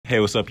Hey,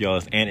 what's up, y'all?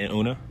 It's Ant and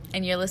Una.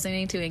 And you're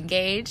listening to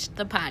Engage,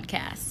 the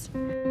podcast.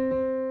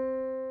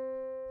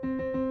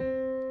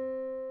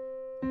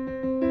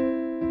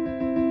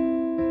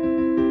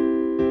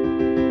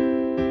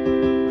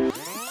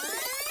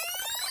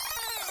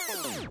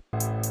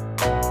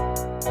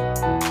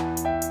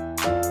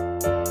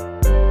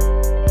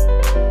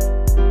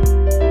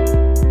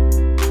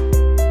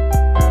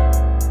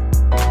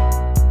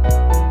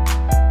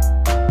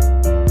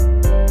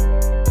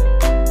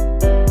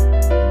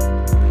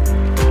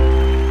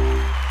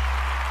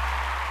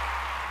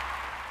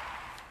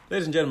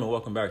 Ladies and gentlemen,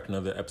 welcome back to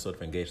another episode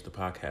of Engage the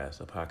Podcast,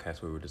 a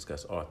podcast where we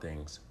discuss all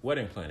things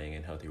wedding planning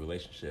and healthy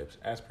relationships.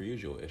 As per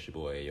usual, it's your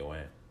boy, Ayo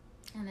Ant.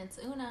 And it's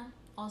Una,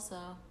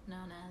 also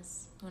known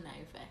as Una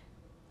Ife.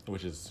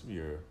 Which is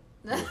your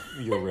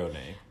real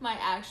name. My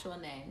actual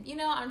name. You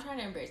know, I'm trying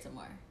to embrace it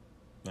more.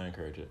 I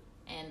encourage it.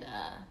 And,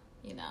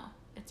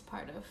 it's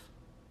part of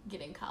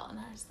getting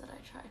colonized that I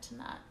try to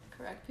not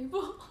correct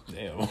people.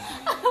 Damn.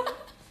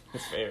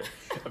 It's fair.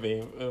 I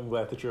mean, I'm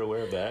glad that you're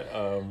aware of that.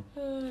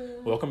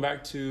 Welcome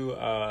back to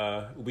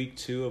week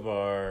 2 of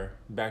our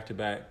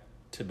back-to-back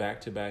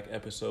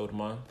episode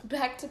month.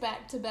 Back to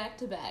back,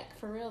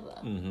 for real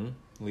though. Mm-hmm.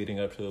 Leading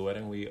up to the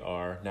wedding, we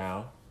are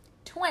now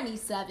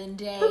 27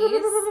 days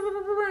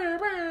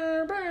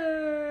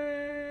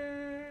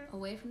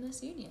away from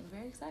this union.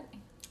 Very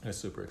exciting. It's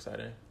super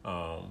exciting.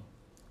 The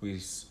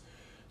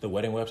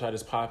wedding website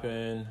is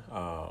popping.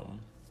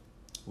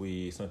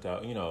 We sent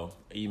out,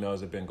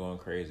 emails have been going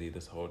crazy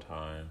this whole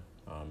time.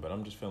 But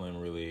I'm just feeling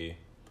really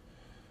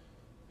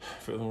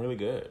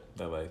good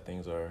that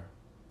things are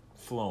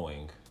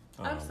flowing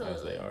as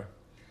they are.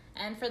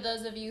 And for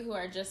those of you who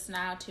are just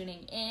now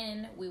tuning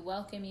in, we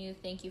welcome you.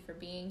 Thank you for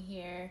being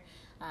here.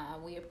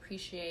 We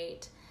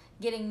appreciate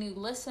getting new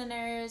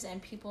listeners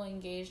and people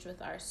engaged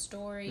with our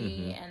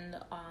story and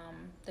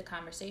the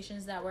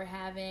conversations that we're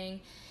having.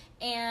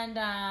 And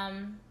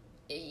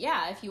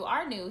if you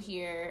are new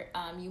here,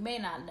 you may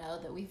not know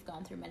that we've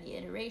gone through many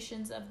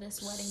iterations of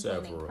this wedding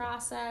planning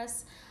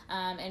process.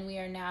 And we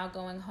are now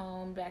going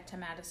home back to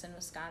Madison,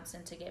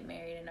 Wisconsin to get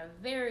married in a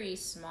very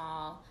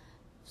small,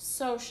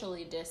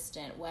 socially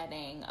distant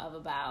wedding of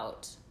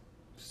about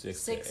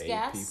six to eight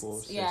guests. People.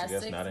 Six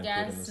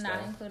guests,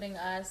 not including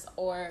us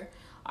or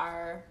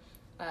our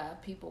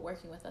people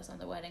working with us on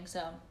the wedding.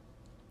 So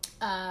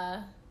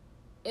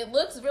it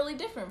looks really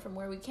different from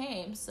where we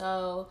came.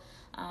 So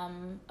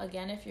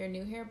again, if you're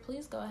new here,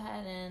 please go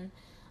ahead and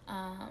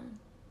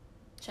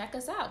check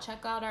us out.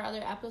 Check out our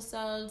other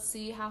episodes.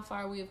 See how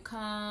far we've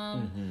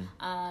come.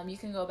 You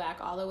can go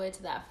back all the way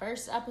to that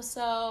first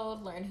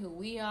episode, learn who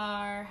we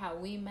are, how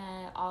we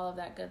met, all of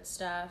that good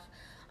stuff.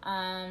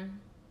 And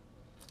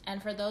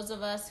for those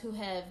of us who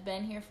have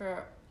been here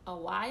for a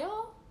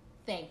while,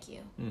 thank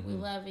you. We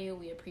love you.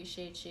 We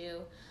appreciate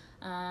you.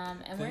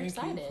 And we're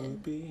excited. Thank you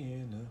for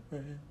being a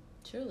friend.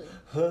 Truly.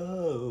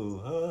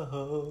 Ho, ho,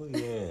 ho,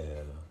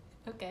 yeah.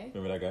 Okay.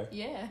 Remember that guy?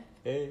 Yeah.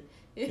 Hey,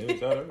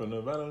 from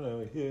the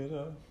bottom,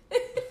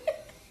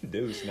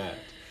 dude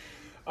snapped.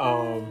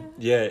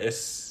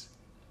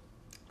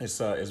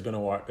 It's been a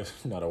while.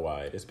 Not a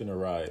wide. It's been a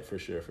ride for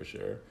sure.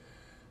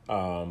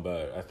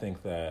 But I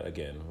think that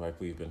again, like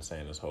we've been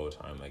saying this whole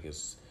time,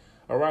 it's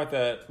a ride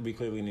that we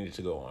clearly needed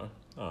to go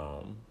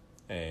on,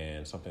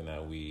 and something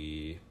that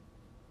we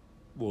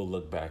will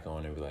look back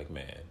on and be like,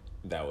 man,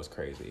 that was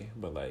crazy,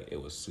 but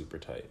it was super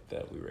tight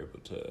that we were able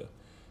to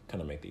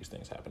kind of make these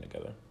things happen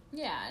together.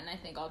 Yeah, and I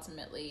think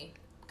ultimately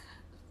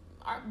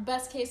our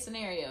best case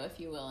scenario, if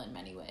you will, in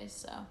many ways.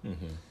 So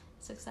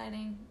it's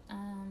exciting.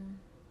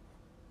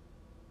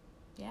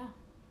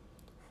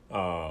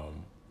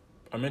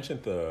 I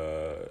mentioned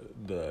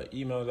the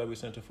email that we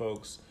sent to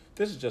folks.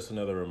 This is just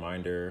another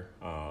reminder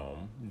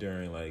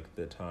during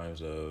the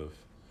times of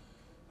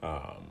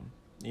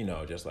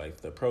just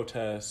the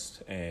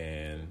protest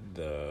and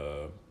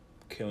the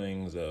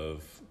killings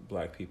of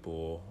Black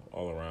people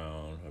all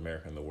around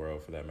America and the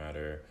world, for that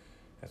matter,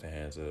 at the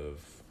hands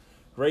of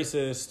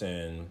racist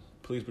and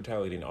police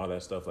brutality and all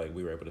that stuff.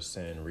 We were able to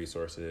send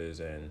resources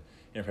and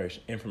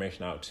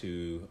information out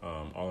to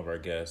all of our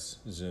guests,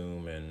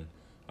 Zoom and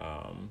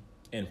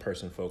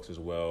in-person folks as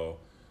well,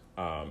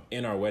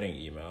 in our wedding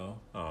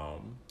email.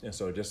 And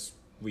so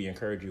we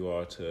encourage you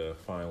all to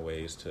find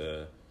ways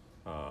to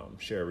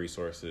share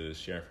resources,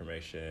 share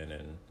information,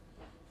 and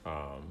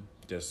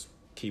just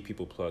keep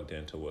people plugged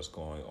into what's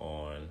going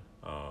on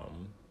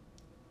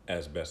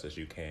as best as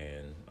you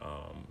can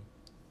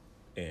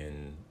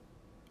in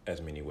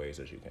as many ways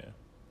as you can.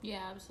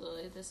 Yeah,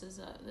 absolutely. This is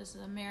a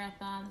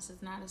marathon. This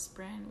is not a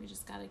sprint. We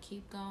just got to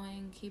keep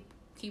going,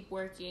 keep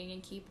working,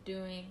 and keep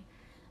doing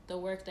the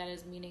work that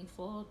is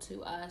meaningful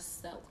to us,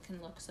 that can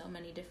look so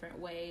many different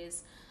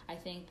ways. I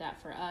think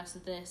that for us,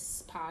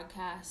 this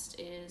podcast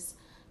is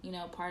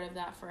part of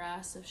that for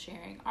us, of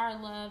sharing our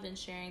love and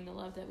sharing the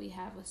love that we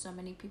have with so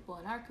many people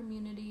in our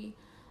community.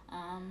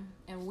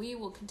 And we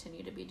will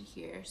continue to be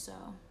here. So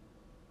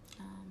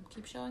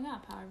keep showing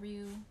up however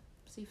you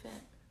see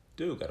fit.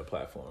 Dude got a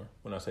platform.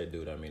 When I say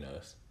dude, I mean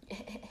us.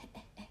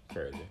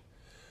 Crazy.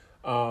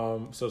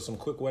 So some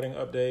quick wedding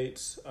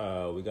updates.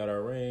 We got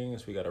our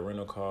rings. We got a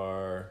rental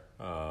car.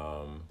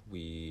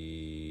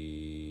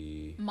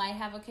 We might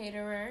have a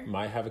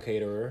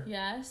caterer.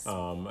 Yes.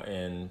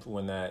 And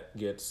when that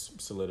gets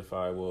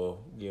solidified, we'll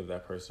give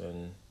that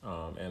person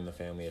and the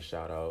family a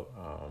shout out.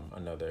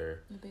 The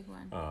big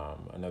one.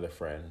 Another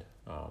friend.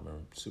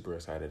 I'm super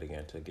excited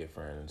again to get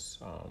friends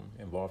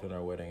involved in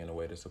our wedding in a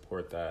way to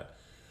support that.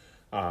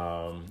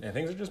 And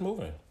things are just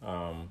moving.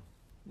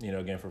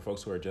 Again, for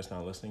folks who are just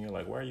now listening, you're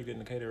like, why are you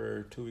getting a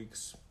caterer 2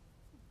 weeks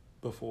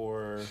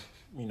before,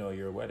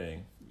 your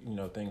wedding?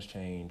 Things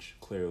change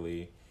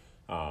clearly.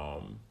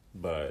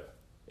 But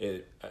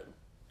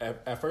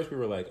at first we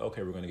were like,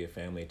 okay, we're going to get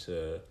family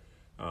to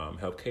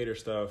help cater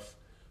stuff.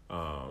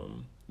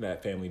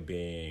 That family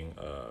being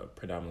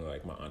predominantly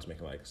like my aunt's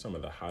making like some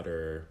of the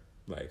hotter,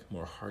 like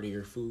more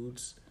heartier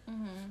foods.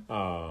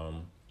 Mm-hmm.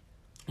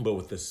 But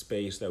with the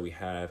space that we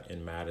have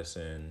in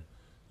Madison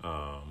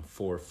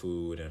for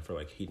food and for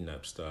like heating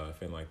up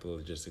stuff and like the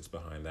logistics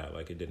behind that,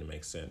 like it didn't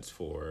make sense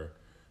for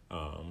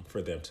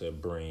them to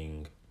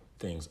bring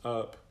things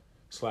up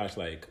 /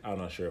 like I'm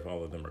not sure if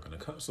all of them are going to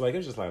come. So like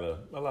it's just like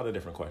a lot of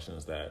different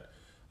questions that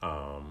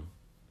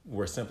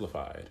were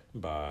simplified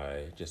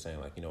by just saying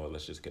like,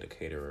 let's just get a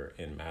caterer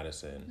in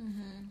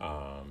Madison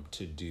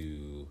to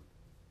do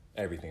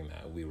everything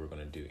that we were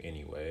going to do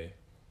anyway.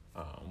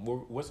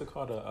 What's it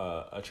called?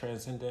 A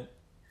transcendent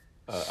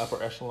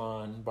upper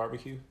echelon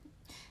barbecue?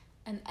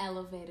 An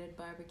elevated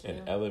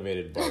barbecue.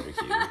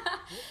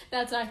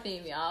 That's our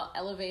theme, y'all.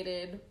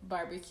 Elevated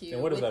barbecue.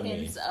 And what does that mean?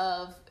 With hints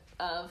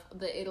of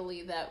the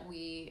Italy that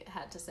we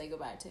had to say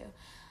goodbye to.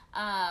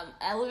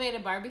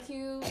 Elevated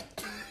barbecue.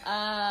 It's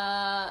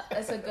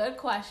a good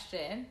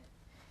question.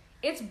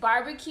 It's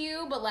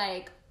barbecue, but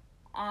like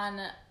on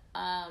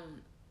a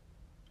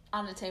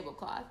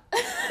tablecloth.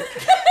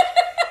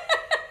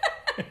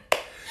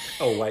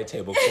 A white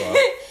tablecloth.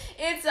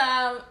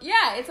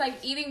 It's like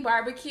eating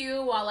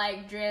barbecue while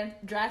like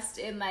dressed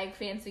in like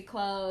fancy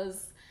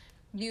clothes,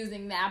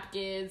 using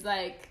napkins.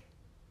 Like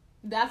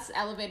that's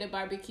elevated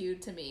barbecue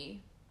to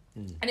me.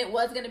 And it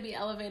was gonna be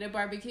elevated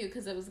barbecue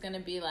because it was gonna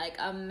be like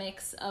a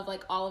mix of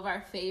like all of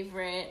our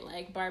favorite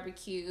like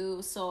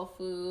barbecue, soul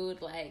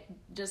food, like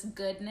just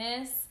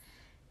goodness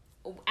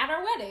at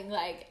our wedding.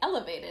 Like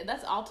elevated.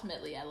 That's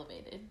ultimately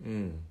elevated.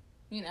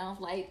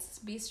 Lights,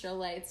 bistro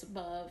lights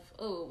above.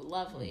 Oh,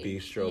 lovely.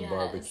 Bistro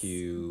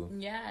barbecue.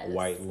 Yes.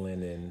 White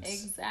linens.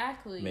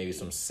 Exactly. Maybe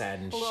some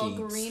satin sheets.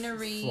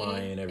 Greenery.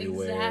 Flying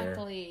everywhere.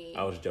 Exactly.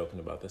 I was joking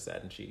about the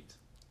satin sheets.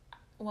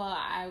 Well,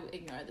 I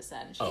ignore the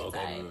satin sheets. Oh,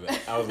 okay.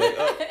 I was like,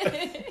 oh.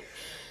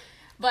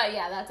 But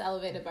yeah, that's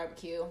elevated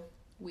barbecue.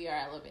 We are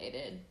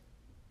elevated.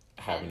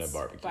 Having a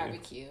barbecue.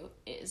 Barbecue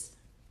is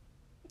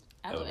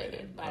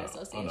elevated by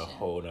association. On a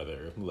whole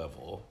nother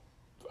level.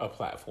 A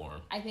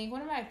platform. I think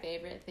one of my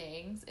favorite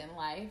things in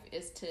life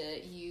is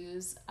to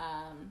use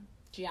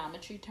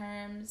geometry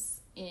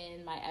terms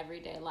in my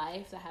everyday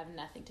life that have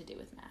nothing to do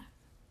with math.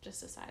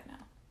 Just a side note.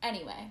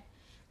 Anyway,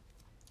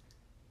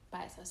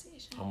 by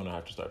association. I'm gonna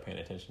have to start paying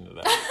attention to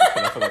that.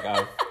 I feel like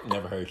I've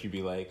never heard you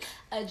be like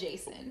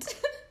adjacent,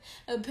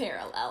 a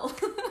parallel.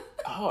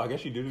 Oh, I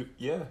guess you do.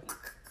 Yeah,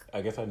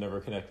 I guess I've never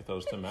connected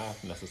those to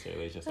math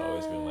necessarily. It's just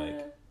always been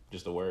like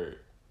just a word.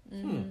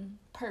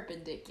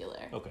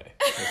 Perpendicular. Okay.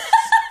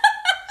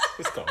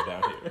 Let's calm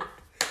down here.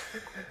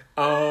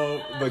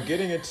 But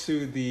getting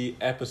into the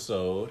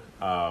episode,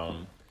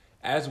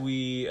 as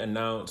we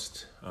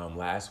announced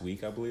last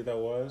week, I believe that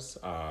was,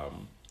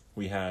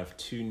 we have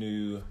 2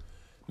 new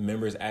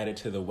members added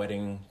to the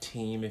wedding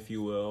team, if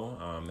you will.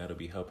 That'll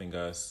be helping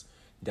us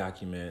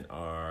document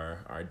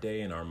our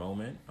day and our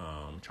moment.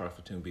 Charles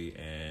Fatumbi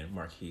and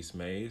Marquise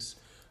Mays,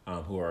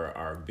 who are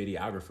our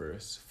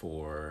videographers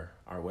for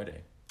our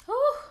wedding.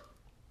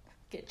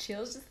 Get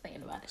chills just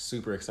thinking about it.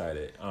 Super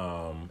excited.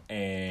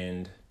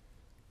 And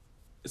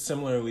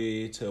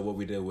similarly to what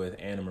we did with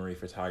Anna Marie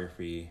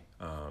Photography,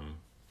 and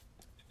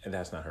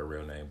that's not her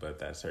real name, but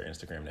that's her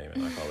Instagram name,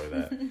 and I call her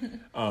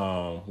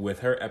that.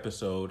 With her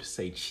episode,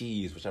 Say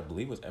Cheese, which I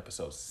believe was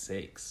episode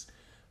 6,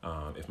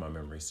 if my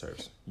memory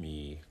serves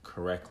me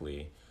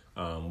correctly,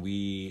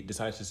 we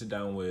decided to sit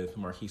down with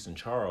Marquise and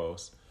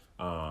Charles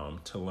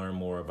to learn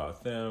more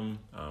about them,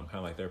 kind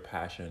of like their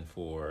passion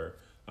for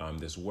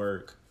this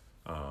work,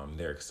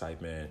 their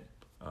excitement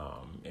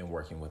in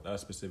working with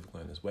us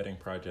specifically in this wedding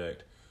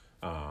project,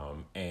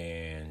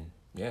 and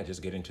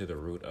just get into the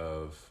root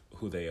of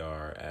who they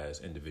are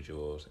as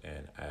individuals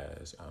and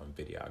as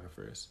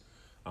videographers.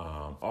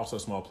 Also,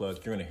 small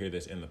plug, you're going to hear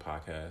this in the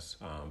podcast,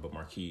 but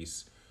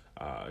Marquise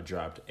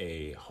dropped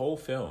a whole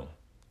film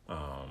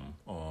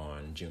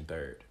on June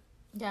 3rd.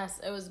 Yes,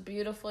 it was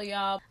beautiful,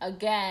 y'all.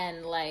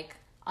 Again, like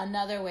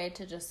another way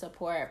to just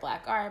support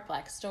Black art,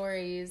 Black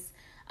stories.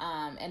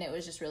 And it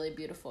was just really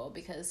beautiful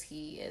because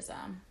he is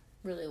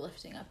really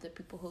lifting up the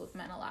people who have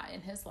meant a lot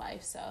in his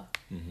life. So,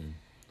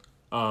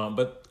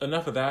 but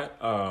enough of that.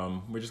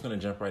 We're just going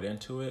to jump right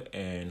into it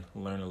and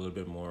learn a little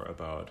bit more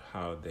about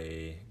how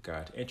they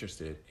got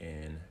interested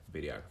in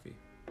videography.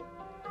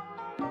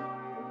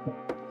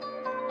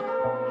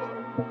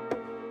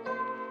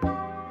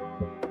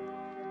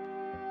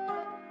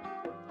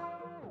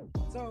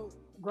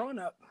 growing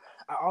up,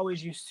 I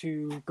always used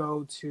to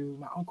go to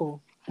my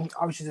uncle. He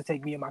always used to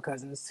take me and my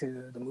cousins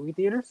to the movie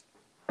theaters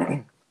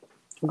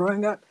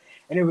growing up,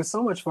 and it was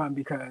so much fun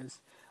because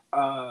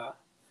uh,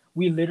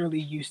 we literally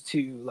used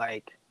to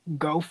like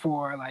go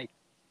for like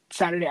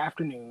Saturday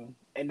afternoon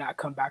and not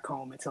come back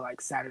home until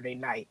like Saturday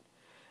night.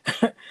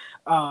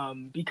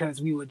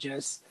 Because we would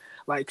just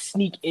like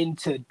sneak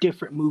into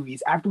different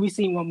movies. After we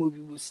seen one movie,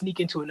 we would sneak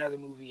into another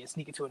movie and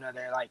sneak into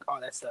another, like all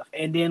that stuff.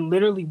 And then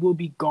literally we'll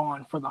be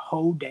gone for the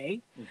whole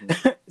day.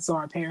 So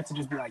our parents would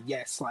just be like,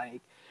 yes,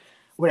 like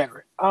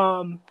whatever.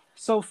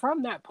 So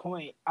from that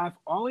point, I've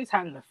always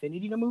had an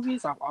affinity to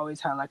movies. I've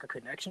always had like a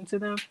connection to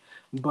them,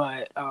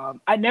 but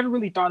I never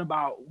really thought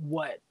about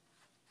what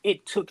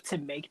it took to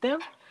make them.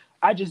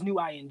 I just knew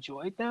I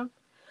enjoyed them.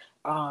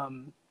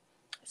 Um,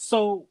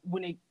 so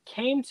when it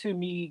came to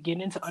me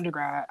getting into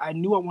undergrad, I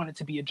knew I wanted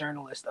to be a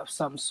journalist of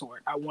some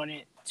sort. I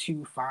wanted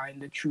to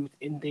find the truth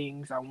in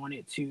things. I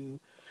wanted to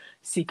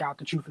seek out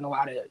the truth in a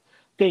lot of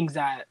things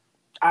that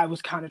I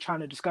was kind of trying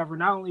to discover,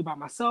 not only about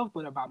myself,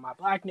 but about my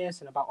blackness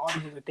and about all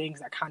these other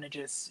things that kind of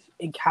just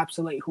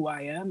encapsulate who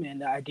I am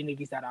and the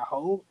identities that I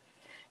hold.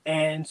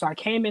 And so I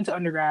came into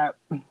undergrad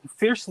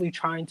fiercely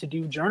trying to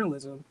do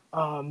journalism.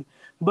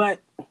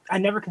 But I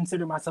never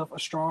considered myself a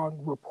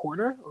strong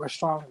reporter or a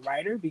strong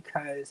writer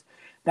because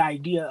the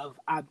idea of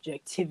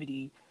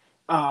objectivity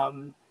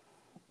um,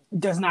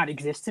 does not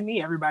exist to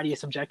me. Everybody is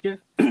subjective.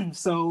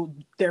 So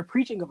their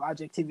preaching of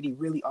objectivity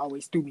really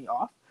always threw me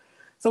off.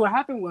 So what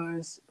happened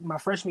was my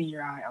freshman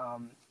year,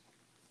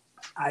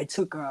 I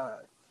took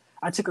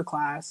a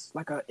class,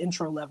 like a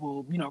intro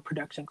level,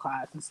 production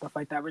class and stuff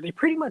like that, where they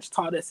pretty much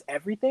taught us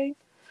everything.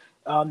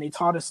 They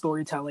taught us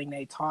storytelling,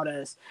 they taught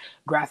us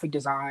graphic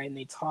design,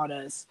 they taught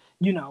us,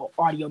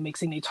 audio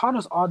mixing, they taught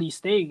us all these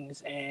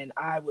things. And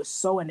I was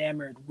so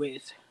enamored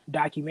with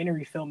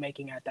documentary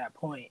filmmaking at that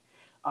point,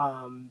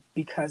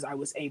 because I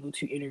was able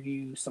to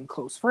interview some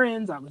close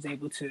friends. I was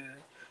able to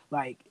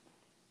like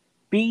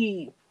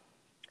be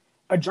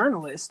a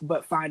journalist,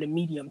 but find a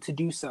medium to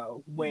do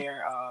so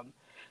where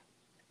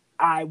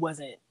I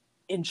wasn't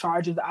in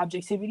charge of the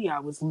objectivity. I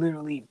was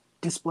literally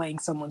displaying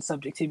someone's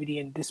subjectivity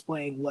and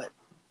displaying what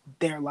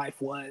their life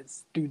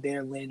was through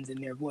their lens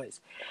and their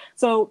voice.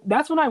 So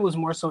that's when I was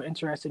more so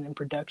interested in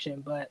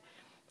production. But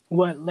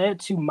what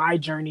led to my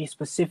journey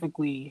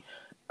specifically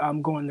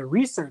going the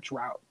research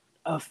route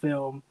of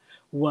film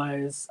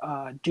was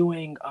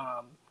doing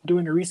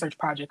a research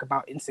project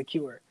about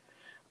Insecure.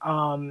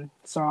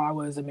 So I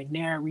was a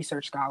McNair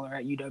research scholar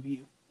at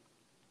UW.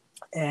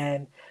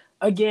 And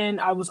again,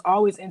 I was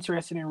always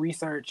interested in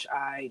research.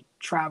 I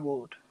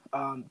traveled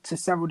to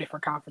several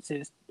different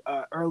conferences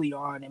early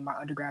on in my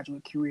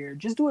undergraduate career,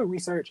 just doing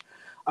research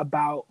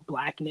about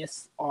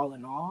Blackness all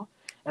in all.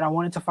 And I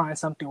wanted to find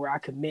something where I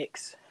could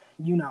mix,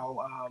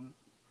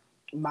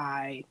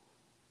 my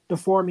the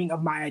forming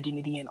of my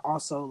identity and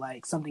also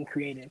like something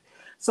creative.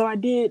 So I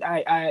did.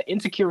 I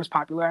Insecure was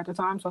popular at the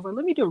time, so I was like,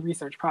 let me do a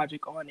research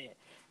project on it.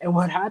 And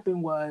what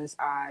happened was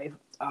I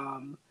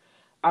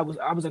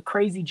was a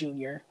crazy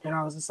junior, and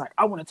I was just like,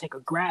 I want to take a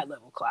grad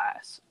level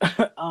class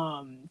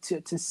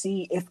to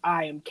see if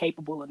I am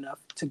capable enough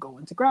to go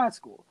into grad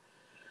school.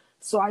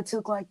 So I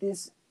took like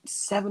this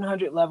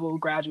 700 level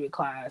graduate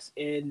class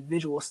in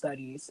visual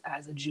studies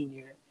as a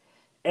junior,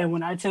 and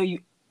when I tell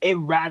you, it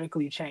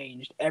radically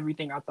changed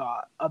everything I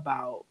thought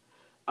about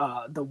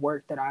the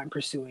work that I'm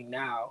pursuing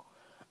now.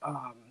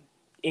 Um,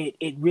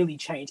 it really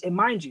changed. And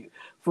mind you,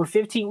 for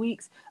 15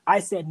 weeks, I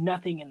said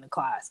nothing in the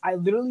class. I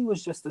literally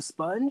was just a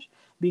sponge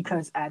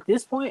because at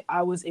this point,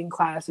 I was in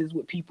classes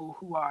with people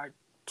who are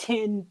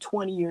 10,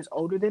 20 years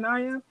older than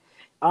I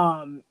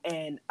am.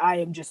 And I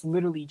am just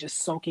literally just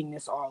soaking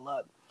this all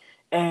up.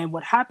 And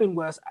what happened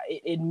was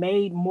it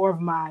made more of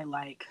my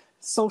like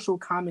social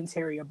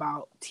commentary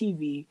about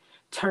TV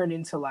turn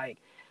into like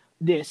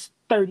this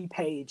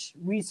 30-page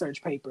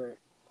research paper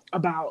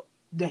about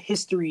the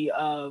history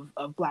of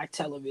Black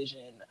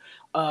television,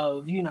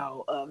 of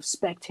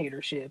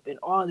spectatorship and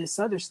all this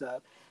other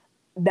stuff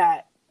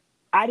that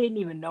I didn't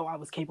even know I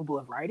was capable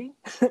of writing.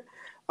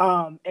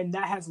 And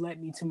that has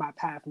led me to my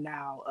path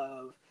now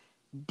of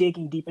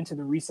digging deep into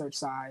the research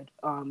side,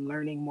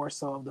 learning more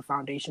so of the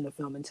foundation of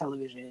film and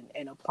television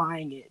and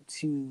applying it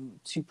to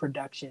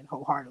production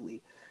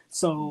wholeheartedly.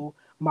 So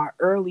my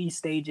early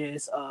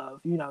stages of,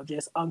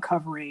 just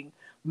uncovering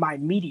my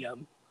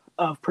medium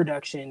of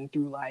production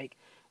through like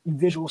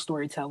visual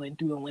storytelling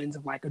through the lens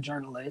of like a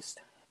journalist,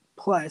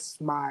 plus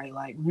my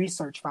like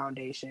research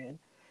foundation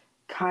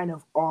kind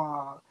of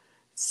all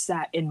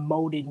sat and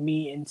molded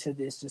me into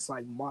this just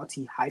like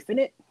multi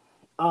hyphenate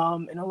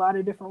in a lot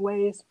of different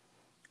ways.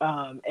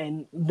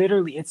 And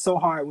literally it's so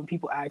hard when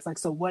people ask like,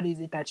 so what is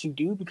it that you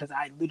do? Because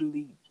I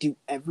literally do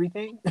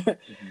everything.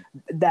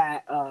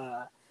 That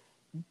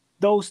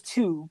those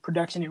two,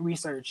 production and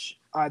research,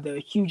 are the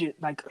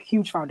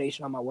huge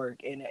foundation of my work,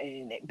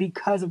 and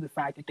because of the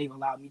fact that they've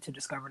allowed me to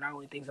discover not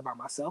only things about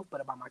myself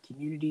but about my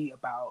community,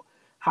 about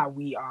how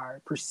we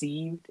are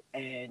perceived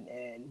and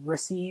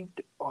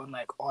received on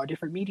like all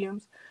different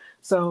mediums.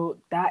 So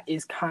that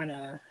is kind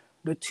of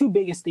the two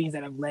biggest things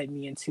that have led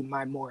me into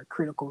my more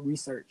critical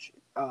research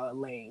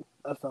lane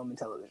of film and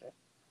television.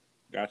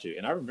 Got you.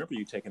 And I remember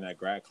you taking that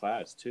grad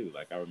class too.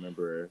 Like I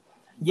remember.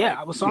 Yeah, like,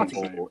 I was salty.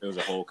 It was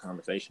a whole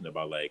conversation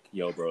about like,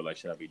 yo, bro, like,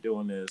 should I be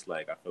doing this?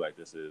 Like, I feel like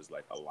this is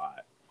like a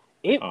lot.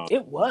 It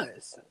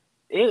was.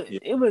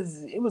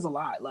 It was a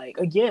lot. Like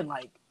again,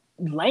 like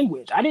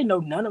language. I didn't know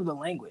none of the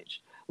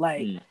language.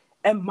 Like,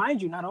 and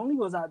mind you, not only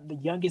was I the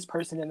youngest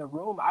person in the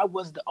room, I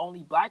was the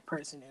only Black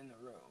person in the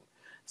room.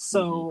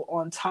 So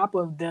on top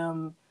of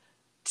them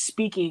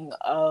speaking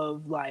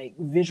of like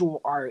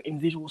visual art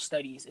and visual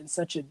studies in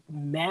such a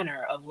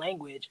manner of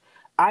language,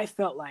 I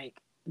felt like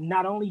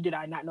not only did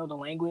I not know the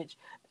language,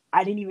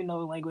 I didn't even know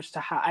the language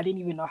I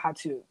didn't even know how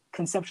to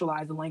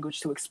conceptualize the language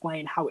to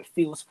explain how it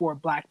feels for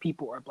Black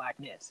people or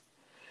Blackness.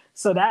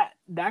 So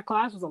that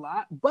class was a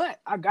lot, but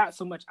I got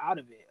so much out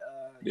of it.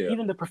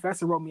 Even the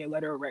professor wrote me a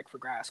letter of rec for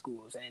grad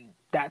schools, and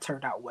that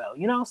turned out well,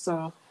 you know?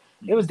 So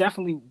it was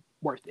definitely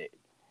worth it.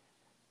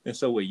 And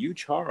so with you,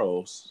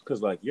 Charles,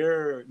 because like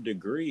your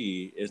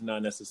degree is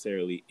not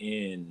necessarily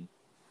in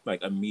like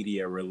a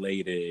media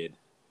related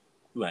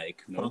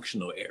like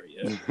functional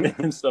area.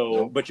 And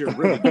so but you're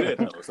really good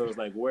though. So it's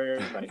like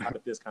how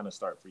did this kind of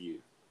start for you?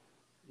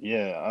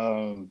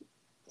 Yeah.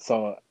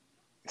 So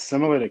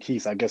similar to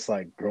Keith, I guess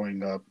like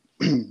growing up,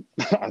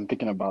 I'm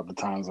thinking about the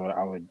times where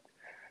I would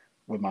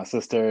with my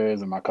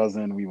sisters and my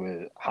cousin, we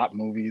would hop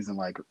movies and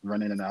like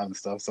run in and out and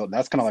stuff. So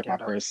that's kind of like my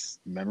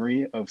first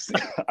memory of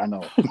I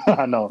know.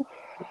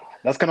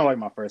 That's kind of like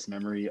my first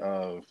memory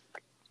of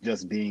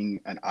just being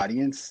an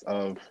audience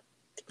of,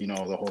 you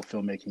know, the whole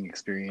filmmaking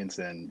experience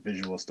and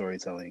visual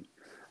storytelling.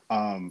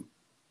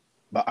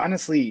 But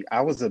honestly, I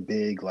was a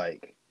big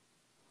like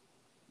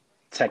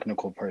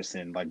technical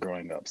person like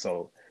growing up.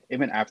 So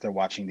even after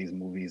watching these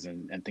movies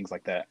and things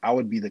like that, I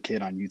would be the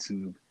kid on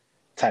YouTube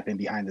typing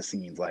behind the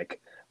scenes, like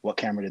what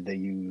camera did they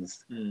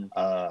use,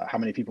 how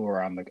many people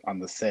were on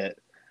the set,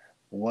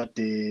 how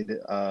did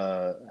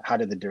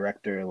the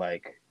director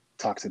like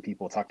talk to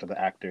people, talk to the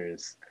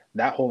actors.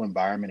 That whole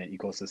environment and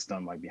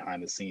ecosystem like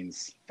behind the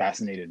scenes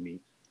fascinated me.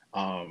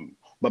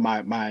 But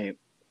my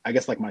I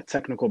guess like my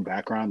technical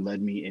background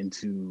led me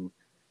into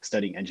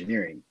studying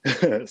engineering,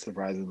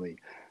 surprisingly.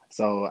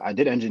 So I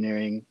did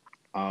engineering.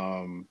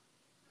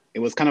 It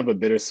was kind of a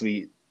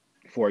bittersweet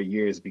 4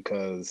 years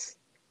because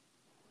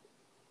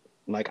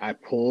like I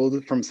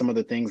pulled from some of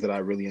the things that I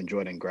really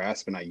enjoyed and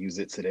grasped, and I use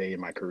it today in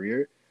my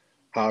career.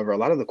 However, a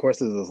lot of the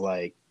courses is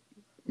like,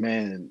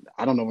 man,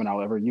 I don't know when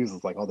I'll ever use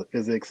it, like all the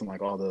physics and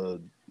like all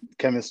the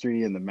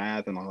chemistry and the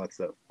math and all that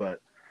stuff. But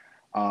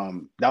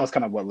that was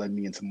kind of what led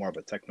me into more of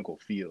a technical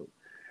field.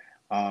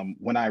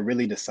 When I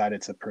really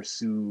decided to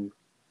pursue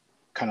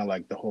kind of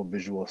like the whole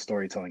visual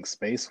storytelling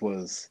space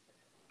was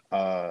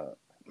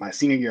my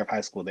senior year of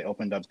high school. They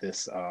opened up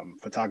this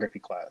photography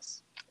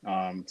class.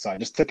 So I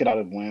just took it out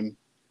of whim,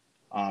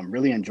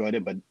 really enjoyed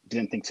it, but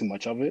didn't think too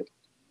much of it.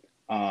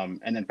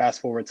 And then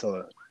fast forward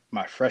to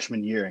my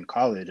freshman year in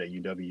college at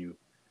UW,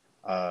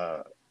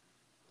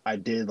 I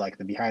did like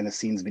the behind the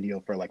scenes video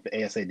for like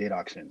the ASA date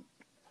auction.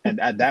 And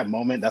at that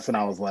moment, that's when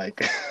I was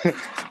like,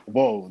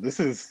 whoa, this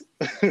is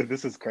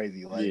this is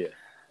crazy. Like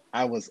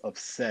I was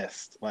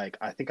obsessed. Like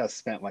I think I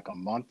spent like a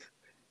month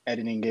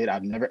editing it.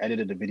 I've never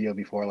edited a video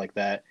before like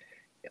that.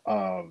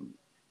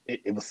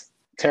 It was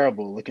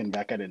terrible looking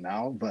back at it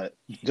now, but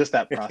just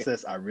that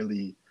process, I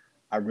really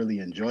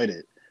enjoyed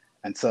it.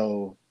 And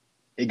so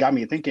it got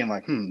me thinking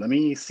like, let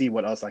me see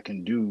what else I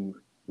can do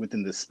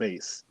within this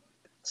space.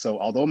 So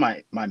although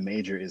my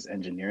major is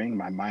engineering,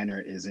 my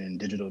minor is in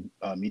digital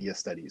media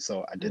studies.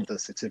 So I did the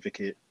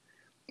certificate.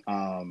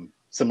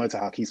 Similar to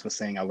how Keith was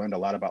saying, I learned a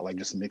lot about like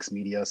just mixed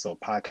media. So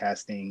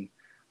podcasting,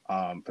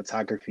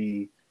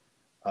 photography,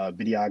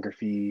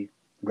 videography,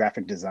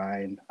 graphic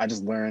design. I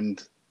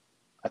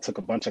took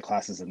a bunch of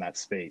classes in that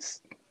space.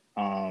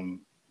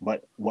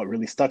 But what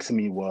really stuck to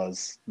me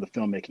was the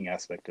filmmaking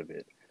aspect of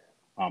it.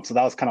 So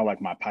that was kind of like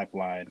my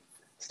pipeline,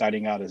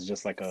 starting out as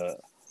just like a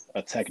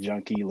tech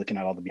junkie, looking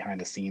at all the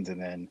behind the scenes,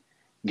 and then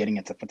getting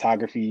into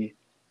photography,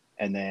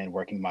 and then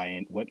working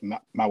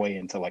my way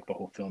into like the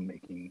whole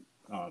filmmaking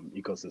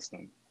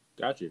ecosystem.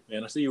 Got you.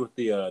 And I see you with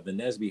the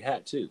Nesby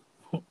hat too.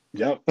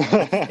 Yep.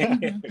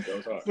 It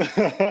goes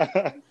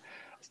hard.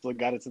 Still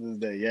got it to this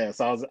day. Yeah.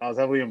 So I was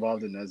heavily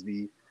involved in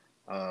Nesby.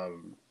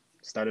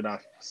 Started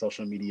off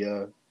social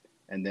media,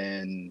 and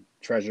then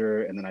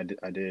Treasure, and then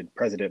I did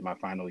President my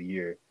final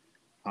year.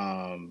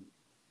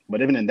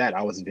 But even in that,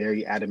 I was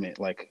very adamant,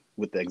 like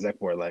with the exec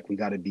board, like we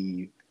have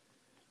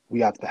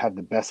to have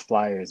the best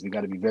flyers. We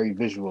got to be very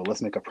visual.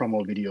 Let's make a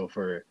promo video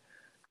for,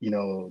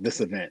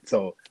 this event.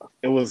 So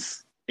it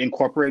was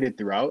incorporated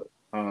throughout.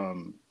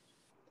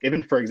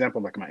 Even for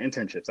example, like my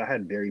internships, I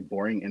had very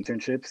boring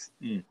internships,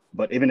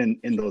 but even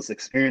in those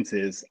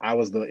experiences, I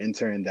was the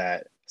intern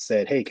that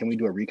said, hey, can we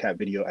do a recap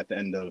video at the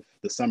end of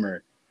the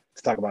summer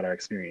to talk about our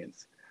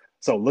experience?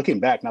 So looking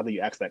back, now that you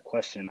asked that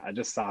question, I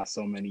just saw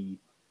so many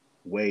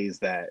ways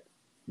that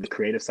the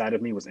creative side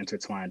of me was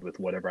intertwined with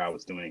whatever I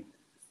was doing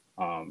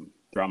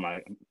throughout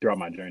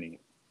my journey.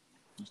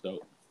 That's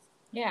dope.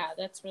 Yeah,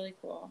 that's really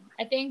cool.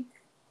 I think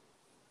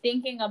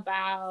thinking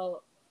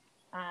about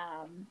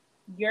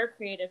your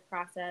creative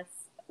process,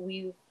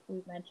 we've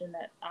mentioned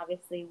that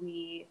obviously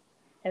we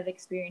have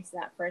experienced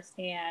that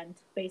firsthand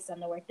based on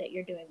the work that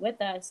you're doing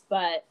with us.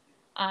 But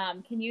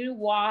can you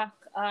walk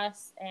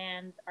us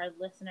and our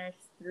listeners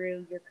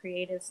through your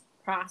creative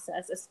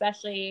process,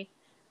 especially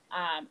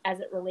as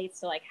it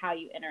relates to like how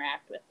you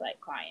interact with like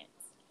clients?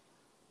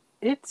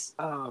 It's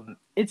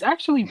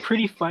actually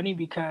pretty funny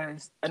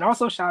because, and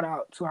also shout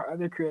out to our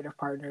other creative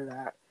partner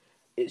that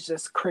is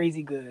just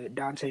crazy good,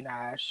 Dante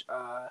Nash,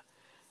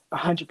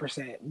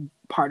 100%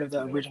 part of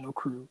the original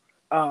crew.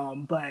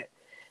 But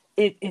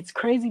it's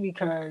crazy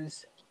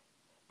because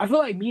I feel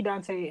like me,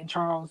 Dante, and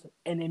Charles,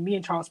 and then me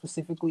and Charles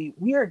specifically,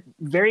 we are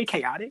very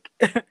chaotic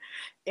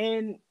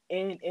in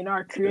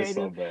our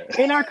creative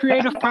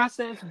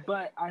process.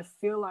 But I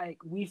feel like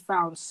we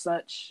found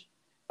such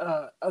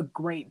a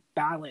great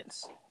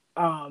balance,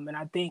 and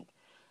I think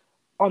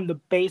on the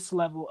base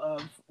level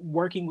of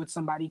working with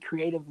somebody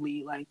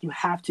creatively, like you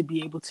have to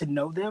be able to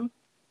know them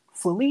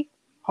fully,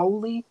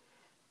 wholly,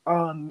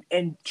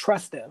 and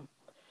trust them.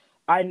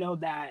 I know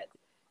that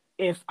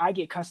if I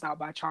get cussed out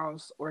by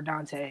Charles or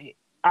Dante,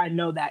 I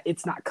know that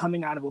it's not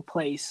coming out of a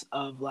place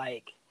of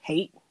like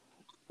hate,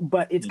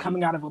 but it's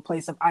coming out of a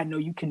place of I know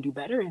you can do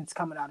better, and it's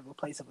coming out of a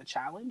place of a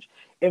challenge,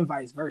 and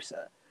vice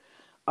versa.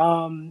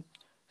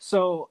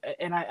 So,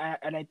 and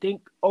I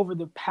think over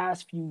the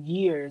past few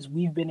years,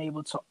 we've been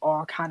able to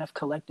all kind of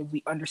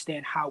collectively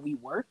understand how we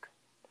work.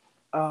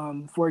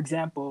 For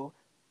example,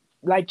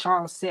 like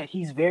Charles said,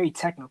 he's very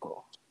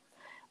technical.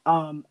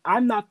 I'm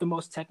not the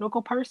most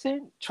technical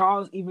person.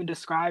 Charles even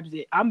describes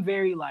it. I'm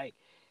very like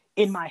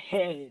in my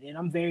head and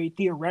I'm very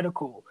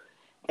theoretical.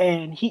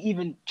 And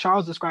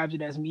Charles describes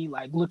it as me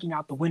like looking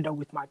out the window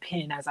with my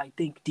pen as I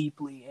think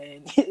deeply,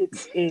 and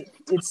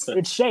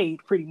it's shade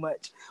pretty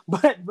much.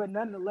 But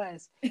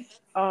nonetheless,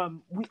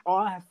 we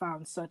all have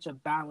found such a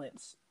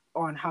balance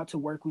on how to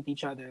work with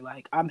each other.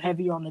 Like I'm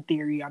heavy on the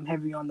theory, I'm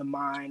heavy on the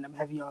mind, I'm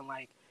heavy on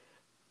like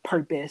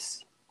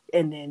purpose,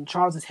 and then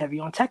Charles is heavy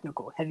on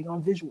technical, heavy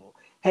on visual,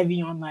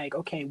 heavy on like,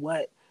 okay,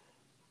 we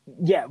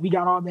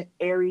got all the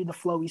airy, the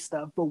flowy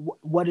stuff, but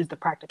what is the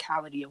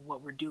practicality of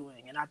what we're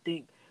doing? And I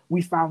think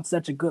we found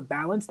such a good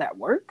balance that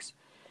works.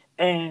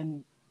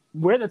 And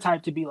we're the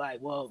type to be like,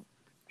 well,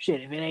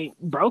 shit, if it ain't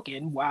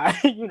broken, why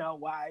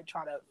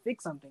try to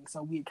fix something?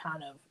 So we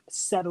kind of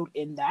settled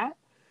in that.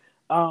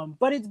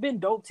 But it's been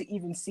dope to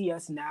even see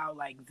us now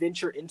like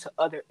venture into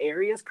other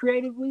areas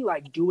creatively,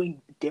 like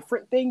doing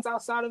different things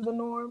outside of the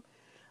norm.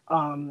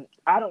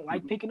 I don't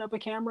like picking up a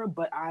camera,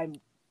 but I'm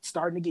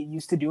starting to get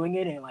used to doing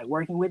it and like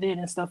working with it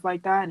and stuff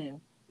like that.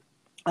 And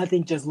I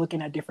think just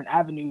looking at different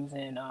avenues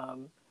and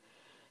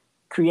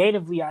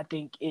creatively, I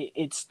think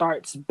it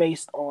starts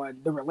based on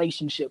the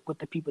relationship with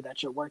the people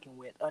that you're working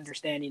with,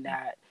 understanding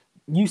that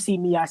you see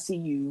me, I see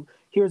you,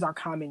 here's our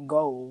common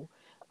goal.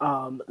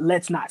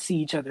 Let's not see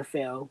each other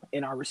fail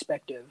in our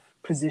respective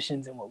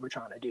positions and what we're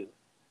trying to do.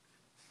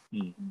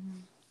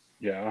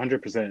 Yeah,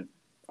 100%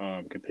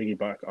 can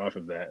piggyback off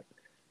of that.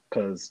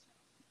 Because,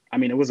 I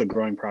mean, it was a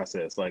growing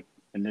process. Like,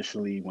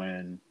 initially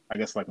when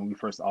we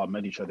first all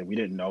met each other, we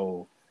didn't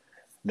know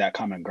that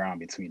common ground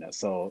between us.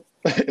 So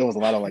it was a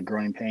lot of like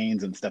growing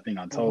pains and stepping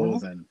on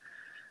toes. And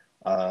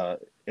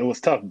it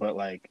was tough. But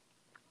like,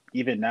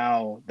 even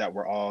now that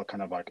we're all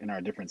kind of like in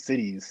our different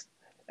cities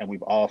and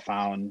we've all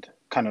found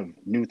kind of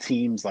new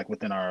teams like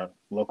within our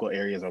local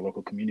areas or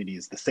local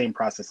communities, the same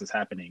process is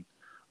happening.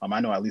 I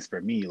know at least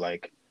for me,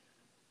 like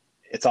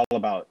it's all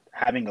about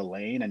having a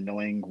lane and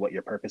knowing what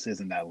your purpose is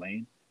in that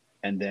lane,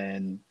 and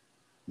then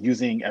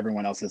using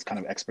everyone else's kind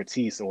of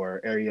expertise or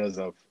areas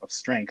of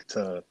strength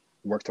to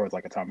work towards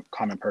like a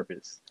common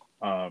purpose.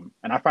 And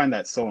I find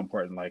that so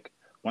important. Like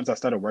once I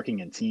started working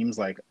in teams,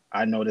 like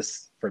I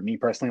noticed for me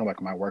personally,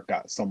 like my work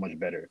got so much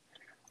better.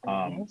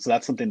 So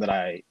that's something that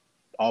I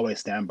always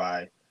stand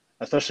by,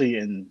 especially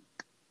in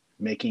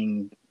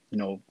making,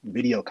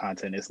 video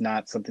content. It's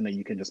not something that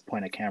you can just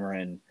point a camera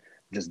and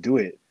just do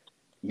it.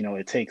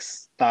 It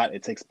takes thought,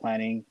 it takes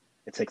planning,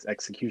 it takes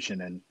execution.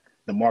 And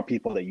the more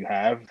people that you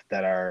have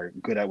that are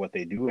good at what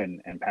they do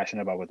and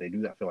passionate about what they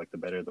do, I feel like the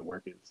better the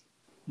work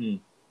is.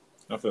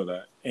 I feel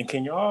that. And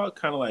can y'all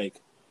kind of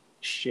like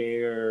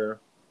share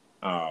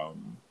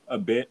a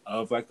bit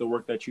of like the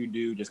work that you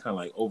do, just kind of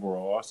like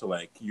overall? So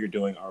like you're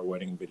doing our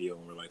wedding video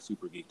and we're like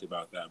super geeked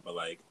about that, but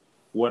like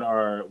what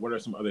are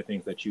some other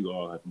things that you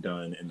all have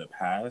done in the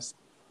past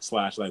 /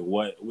 like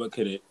what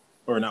could it,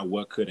 or not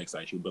what could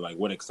excite you, but like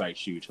what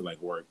excites you to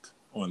like work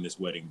on this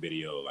wedding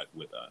video like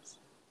with us?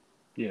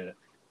 Yeah,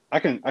 I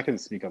can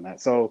speak on that.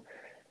 So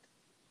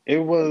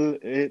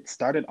it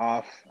started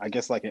off, I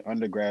guess, like in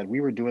undergrad, we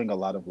were doing a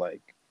lot of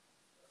like,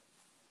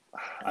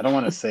 I don't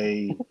want to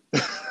say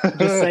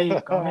just say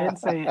it, go ahead and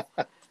say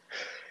it.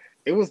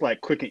 It was like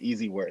quick and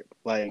easy work.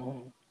 Like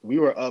we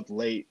were up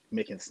late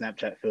making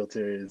Snapchat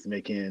filters,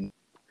 making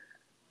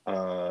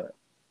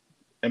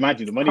and mind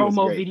you, the money was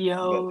great.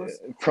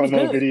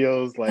 Promo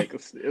videos, like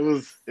it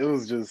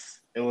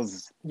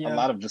was a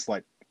lot of just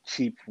like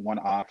cheap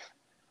one-off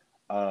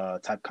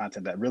type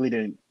content that really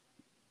didn't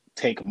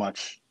take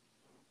much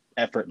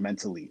effort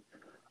mentally.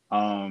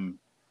 And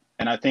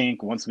I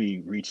think once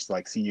we reached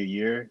like senior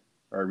year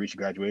or reached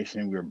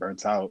graduation, we were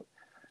burnt out.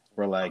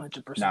 We're like,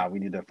 100%. nah, we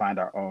need to find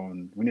our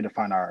own. We need to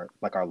find our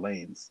like our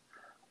lanes.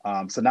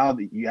 So now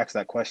that you ask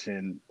that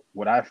question,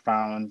 what I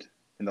found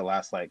in the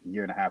last like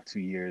year and a half, 2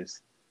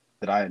 years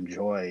that I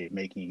enjoy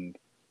making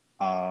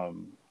are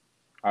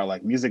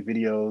like music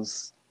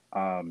videos,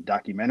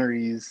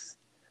 documentaries,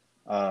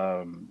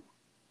 um,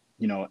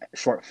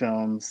 short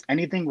films,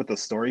 anything with a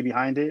story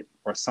behind it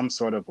or some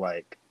sort of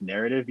like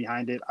narrative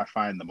behind it, I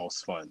find the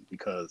most fun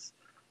because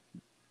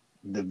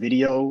the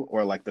video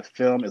or like the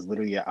film is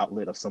literally an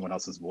outlet of someone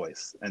else's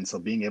voice. And so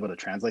being able to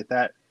translate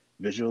that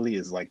visually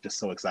is like just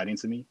so exciting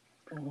to me.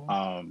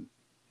 Mhm.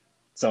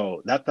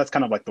 So that's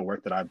kind of like the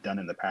work that I've done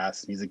in the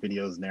past, music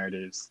videos,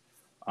 narratives.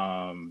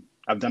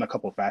 I've done a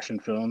couple fashion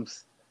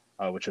films,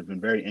 which have been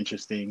very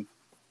interesting.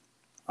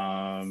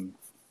 Um,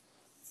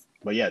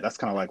 but yeah, that's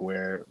kind of like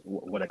where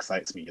what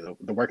excites me,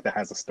 the work that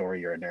has a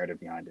story or a narrative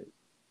behind it.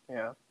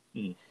 Yeah.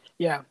 Hmm.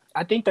 Yeah.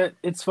 I think that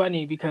it's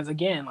funny because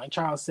again, like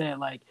Charles said,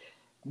 like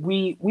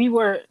we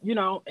were,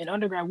 in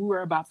undergrad, we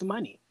were about the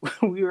money.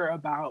 We were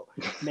about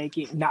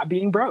not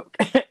being broke.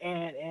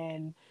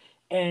 and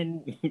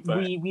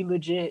we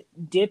legit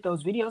did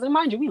those videos. And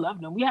mind you, we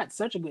loved them. We had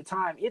such a good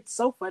time. It's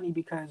so funny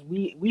because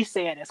we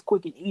say it as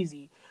quick and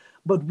easy,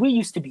 but we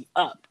used to be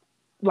up,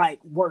 like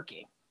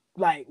working.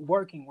 Like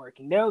working.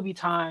 There would be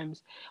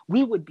times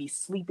we would be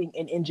sleeping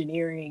in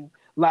engineering,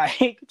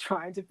 like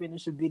trying to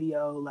finish a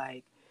video.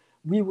 Like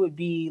we would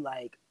be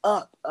like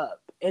up,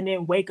 and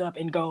then wake up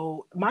and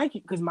go, mind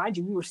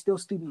you, we were still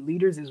student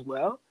leaders as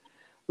well.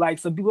 Like,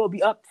 so we'll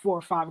be up 4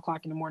 or 5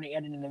 o'clock in the morning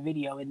editing a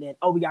video, and then,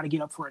 we got to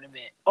get up for an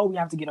event. We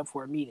have to get up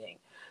for a meeting.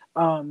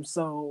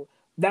 So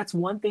that's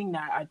one thing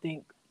that I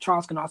think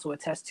Charles can also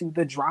attest to.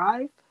 The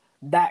drive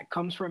that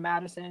comes from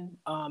Madison,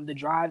 the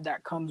drive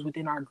that comes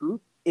within our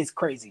group is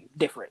crazy,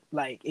 different.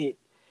 Like it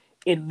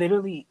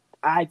literally,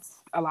 a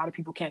lot of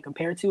people can't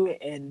compare to it,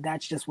 and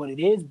that's just what it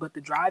is. But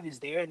the drive is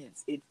there, and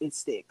it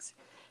sticks.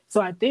 So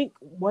I think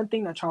one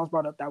thing that Charles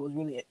brought up that was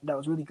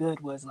really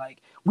good was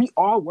like we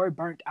all were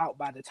burnt out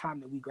by the time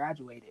that we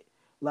graduated.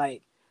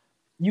 Like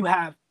you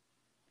have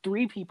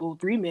three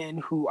men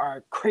who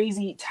are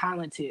crazy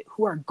talented,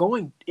 who are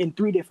going in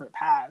 3 different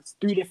paths,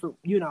 3 different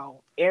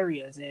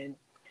areas, and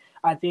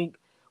I think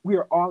we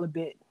are all a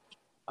bit.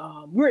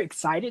 We were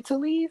excited to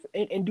leave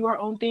and do our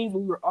own thing, but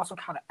we were also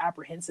kind of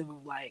apprehensive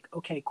of like,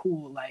 okay,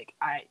 cool, like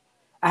I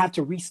have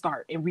to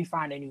restart and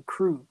refine a new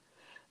crew,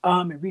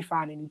 and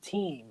refine a new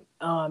team.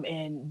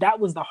 And that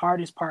was the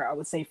hardest part, I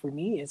would say, for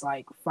me, is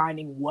like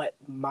finding what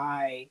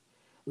my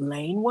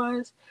lane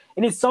was.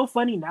 And it's so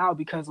funny now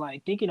because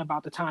like thinking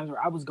about the times where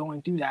I was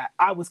going through that,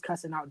 I was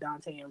cussing out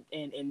Dante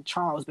and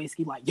Charles,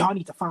 basically like, y'all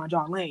need to find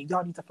y'all lane,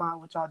 y'all need to find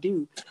what y'all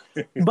do.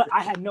 But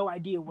I had no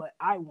idea what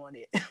I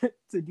wanted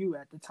to do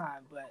at the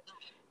time. But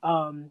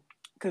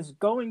because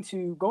going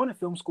to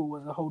film school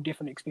was a whole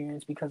different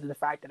experience because of the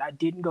fact that I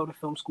didn't go to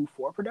film school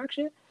for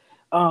production.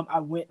 I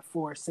went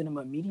for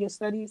cinema media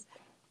studies,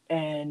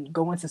 and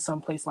going to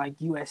some place like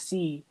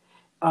USC,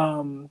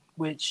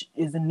 which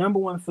is the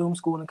 #1 film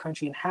school in the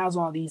country and has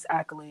all these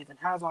accolades and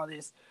has all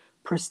this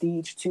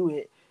prestige to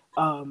it.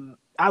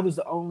 I was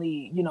the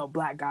only,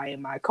 Black guy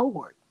in my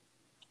cohort.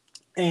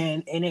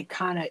 And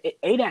it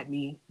ate at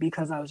me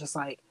because I was just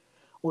like,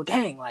 well,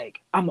 dang, like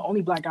I'm the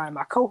only Black guy in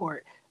my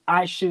cohort.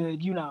 I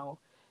should,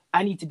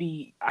 I need to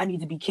be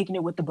kicking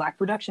it with the Black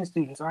production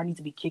students, or I need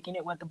to be kicking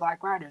it with the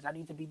Black writers. I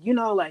need to be,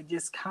 like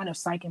just kind of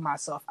psyching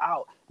myself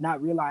out,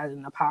 not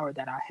realizing the power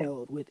that I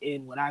held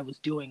within what I was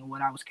doing and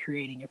what I was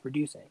creating and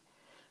producing.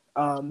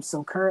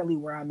 So currently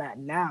where I'm at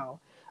now,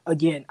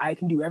 again, I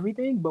can do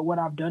everything, but what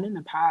I've done in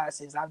the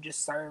past is I've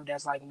just served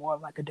as like more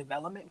of like a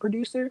development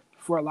producer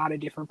for a lot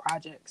of different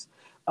projects,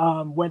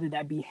 whether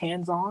that be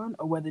hands-on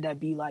or whether that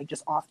be like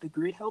just off the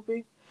grid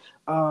helping.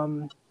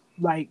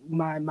 Like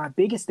my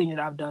biggest thing that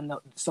I've done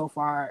so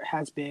far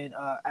has been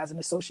as an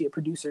associate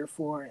producer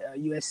for a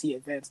USC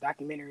Advanced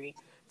documentary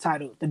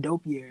titled The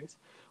Dope Years,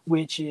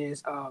 which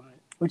is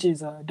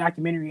a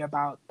documentary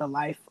about the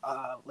life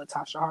of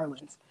Latasha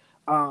Harlins,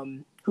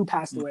 who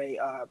passed away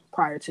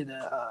prior to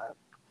the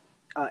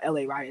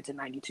LA riots in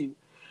 '92.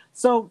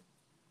 So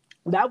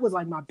that was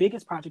like my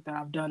biggest project that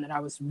I've done that I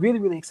was really,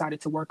 really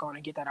excited to work on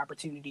and get that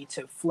opportunity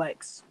to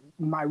flex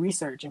my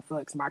research and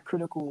flex my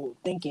critical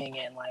thinking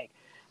and like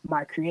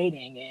my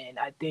creating. And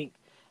I think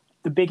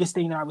the biggest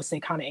thing that I would say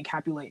kind of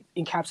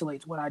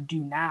encapsulates what I do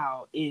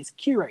now is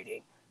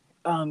curating.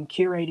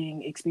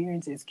 Curating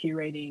experiences,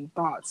 curating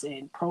thoughts,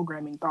 and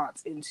programming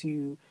thoughts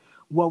into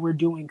what we're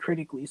doing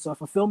critically. So if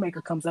a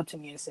filmmaker comes up to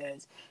me and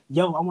says,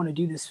 yo, I want to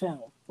do this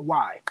film,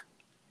 why?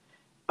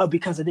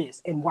 Because of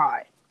this, and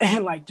why?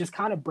 And like just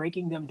kind of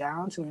breaking them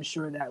down to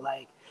ensure that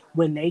like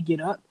when they get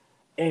up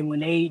and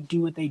when they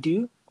do what they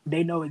do,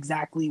 they know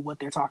exactly what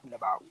they're talking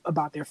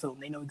about their film.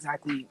 They know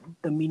exactly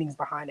the meanings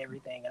behind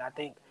everything. And I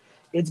think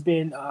it's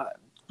been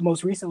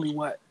most recently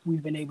what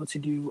we've been able to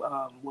do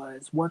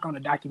was work on a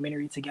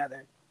documentary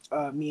together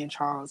me and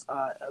Charles,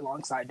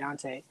 alongside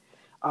Dante,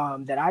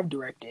 that I've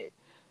directed.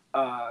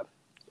 Uh,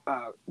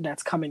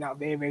 that's coming out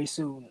very, very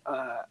soon,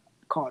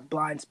 called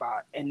Blind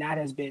Spot. And that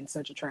has been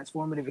such a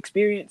transformative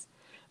experience,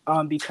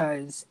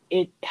 because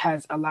it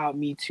has allowed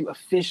me to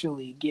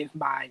officially give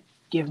my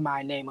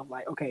name of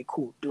like, okay,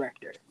 cool,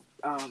 director,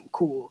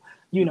 cool,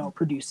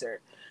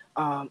 producer.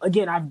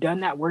 Again, I've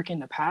done that work in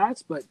the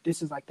past, but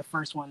this is like the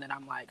first one that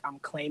I'm like, I'm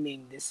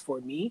claiming this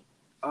for me,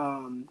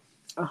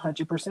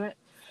 100%.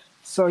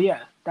 So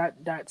yeah,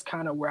 that's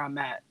kind of where I'm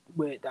at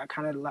with. I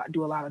kind of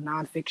do a lot of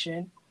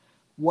nonfiction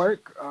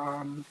work.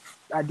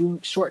 I do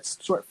short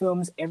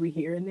films every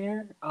here and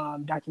there,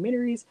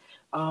 documentaries,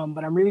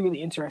 but I'm really,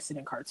 really interested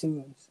in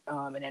cartoons,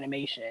 and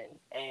animation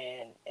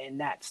and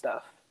that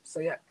stuff. So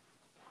yeah.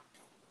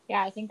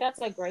 Yeah, I think that's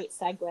a great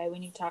segue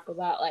when you talk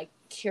about like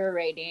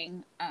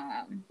curating,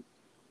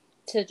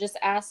 to just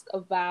ask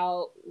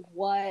about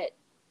what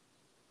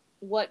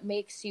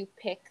makes you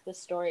pick the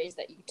stories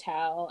that you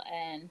tell,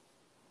 and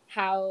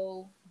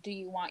how do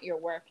you want your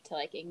work to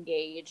like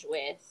engage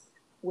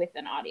with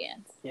an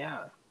audience?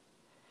 Yeah.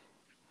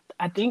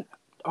 I think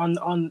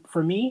on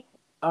for me,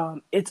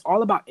 it's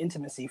all about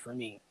intimacy for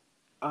me.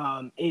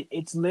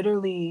 It's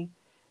literally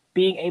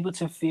being able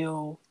to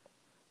feel.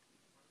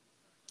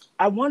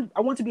 I want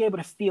to be able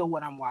to feel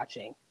what I'm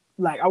watching.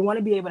 Like I want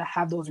to be able to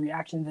have those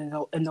reactions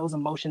and those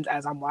emotions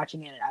as I'm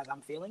watching it and as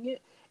I'm feeling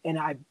it. And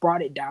I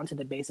brought it down to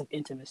the base of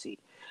intimacy.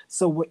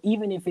 So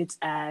even if it's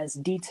as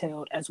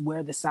detailed as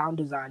where the sound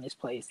design is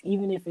placed,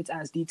 even if it's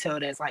as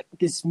detailed as like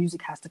this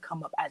music has to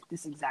come up at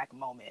this exact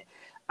moment,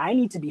 I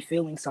need to be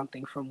feeling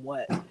something from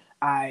what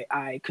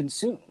I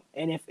consume.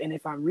 And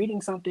if I'm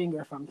reading something,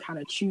 or if I'm kind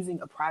of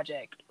choosing a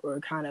project, or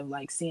kind of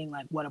like seeing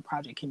like what a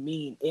project can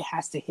mean, it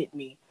has to hit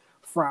me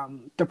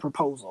from the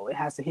proposal. It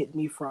has to hit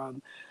me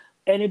from,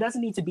 and it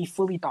doesn't need to be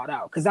fully thought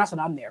out, because that's what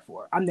I'm there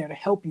for. I'm there to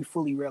help you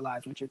fully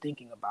realize what you're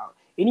thinking about.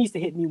 It needs to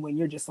hit me when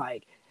you're just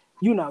like,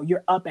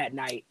 you're up at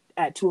night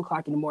at 2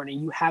 o'clock in the morning,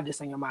 you have this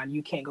on your mind,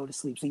 you can't go to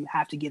sleep, so you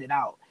have to get it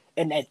out.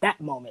 And at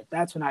that moment,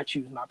 that's when I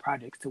choose my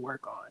projects to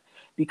work on.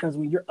 Because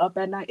when you're up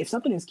at night, if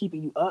something is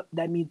keeping you up,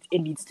 that means it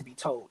needs to be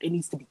told. It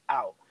needs to be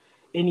out.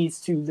 It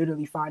needs to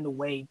literally find a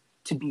way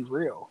to be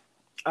real.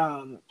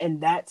 And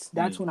that's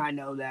when I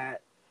know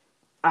that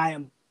I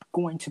am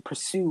going to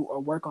pursue or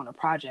work on a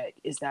project,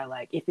 is that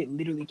like if it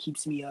literally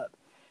keeps me up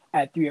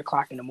at 3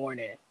 o'clock in the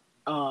morning,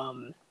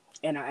 and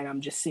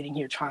I'm just sitting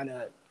here trying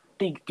to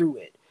think through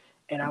it.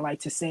 And I like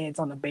to say it's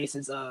on the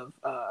basis of,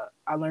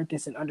 I learned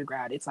this in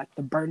undergrad. It's like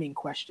the burning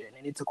question,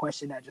 and it's a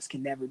question that just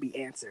can never be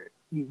answered.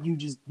 You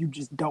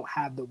just don't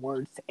have the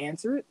words to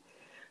answer it.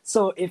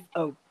 So if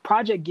a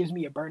project gives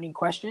me a burning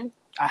question,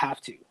 I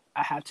have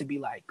to be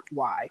like,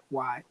 why?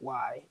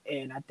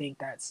 And I think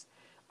that's,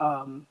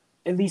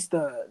 at least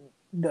the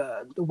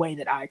way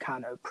that I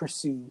kind of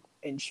pursue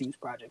and choose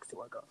projects to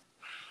work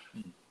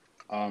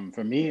on.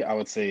 For me, I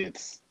would say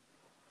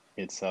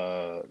it's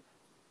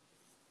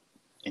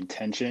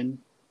intention,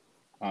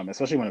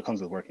 especially when it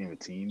comes with working with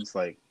teams.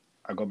 Like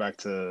I go back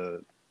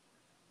to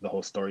the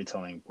whole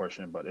storytelling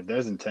portion, but if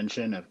there's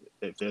intention,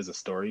 if there's a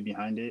story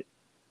behind it,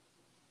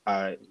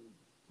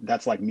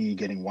 that's like me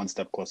getting one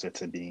step closer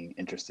to being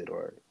interested,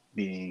 or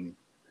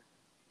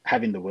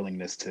having the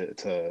willingness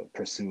to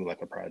pursue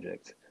like a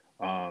project.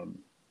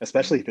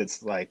 Especially if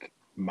it's like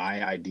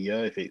my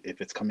idea, if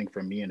it's coming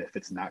from me, and if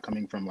it's not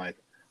coming from like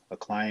a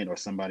client or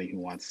somebody who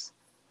wants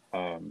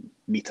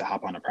me to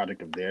hop on a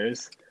project of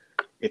theirs.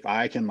 If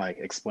I can like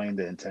explain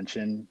the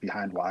intention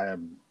behind why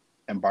I'm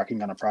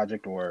embarking on a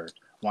project or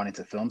wanting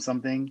to film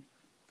something,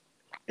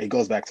 it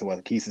goes back to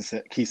what Keith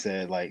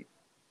said, like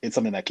it's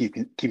something that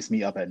keeps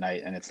me up at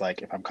night. And it's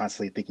like, if I'm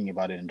constantly thinking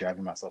about it and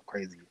driving myself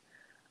crazy,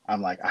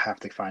 I'm like, I have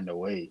to find a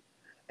way.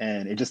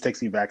 And it just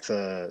takes me back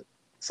to,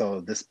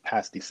 so this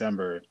past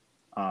December,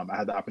 I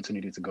had the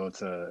opportunity to go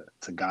to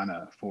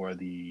Ghana for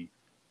the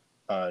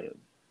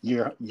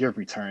year of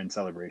return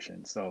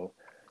celebration. So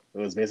it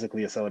was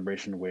basically a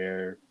celebration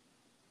where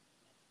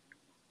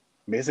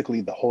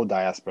basically the whole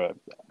diaspora,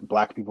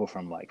 Black people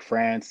from like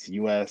France,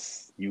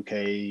 US,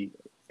 UK,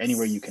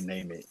 anywhere you can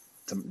name it,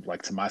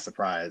 to my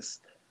surprise,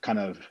 kind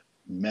of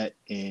met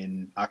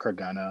in Accra,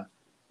 Ghana.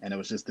 And it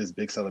was just this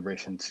big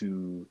celebration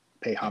to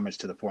pay homage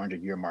to the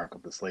 400-year mark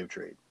of the slave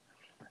trade.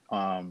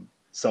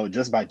 So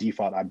just by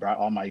default, I brought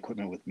all my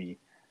equipment with me.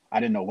 I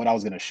didn't know what I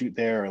was going to shoot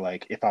there, or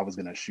like if I was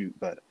going to shoot,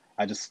 but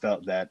I just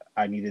felt that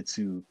I needed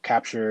to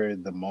capture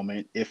the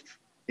moment if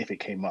it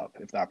came up,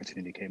 if the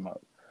opportunity came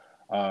up.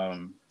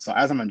 So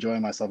as I'm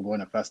enjoying myself,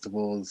 going to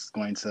festivals,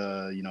 going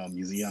to,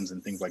 museums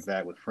and things like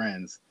that with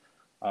friends,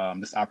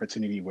 this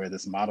opportunity where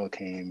this model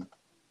came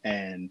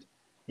and,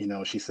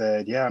 she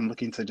said, yeah, I'm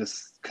looking to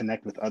just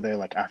connect with other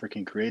like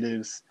African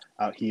creatives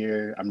out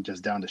here. I'm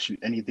just down to shoot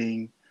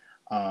anything.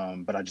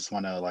 But I just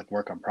want to like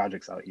work on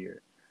projects out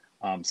here.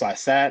 So I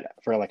sat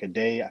for like a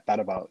day. I thought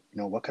about,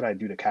 what could I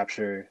do to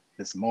capture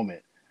this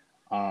moment?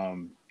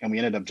 And we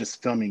ended up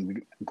just filming.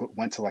 We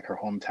went to like her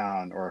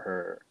hometown, or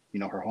her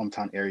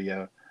hometown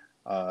area.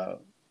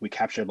 We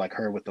captured like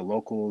her with the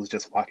locals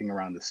just walking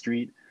around the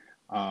street.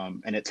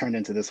 And it turned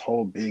into this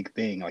whole big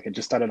thing. Like it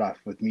just started off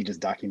with me just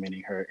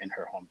documenting her in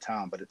her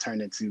hometown, but it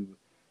turned into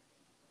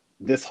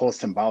this whole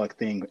symbolic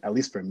thing, at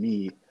least for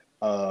me,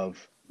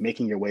 of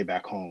making your way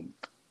back home.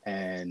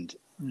 And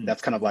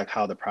that's kind of like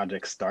how the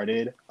project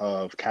started,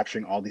 of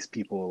capturing all these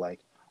people.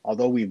 Like,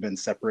 although we've been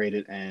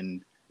separated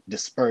and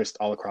dispersed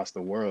all across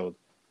the world,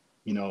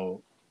 you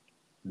know,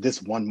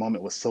 this one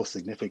moment was so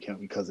significant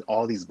because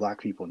all these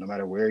Black people, no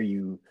matter where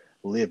you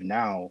live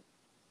now,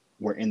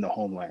 were in the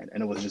homeland,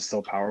 and it was just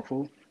so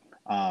powerful.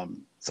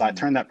 So I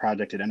turned that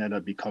project. It ended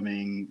up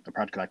becoming a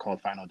project I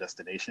called Final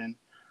Destination,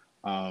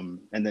 and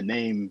the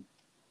name,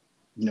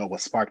 you know,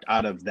 was sparked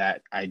out of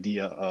that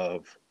idea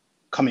of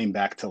coming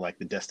back to like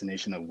the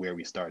destination of where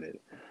we started.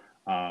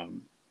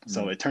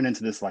 So it turned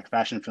into this like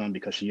fashion film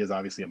because she is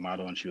obviously a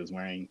model and she was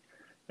wearing,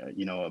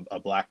 you know, a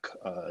Black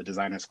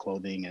designer's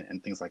clothing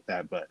and things like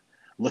that. But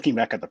looking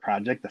back at the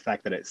project, the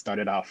fact that it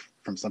started off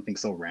from something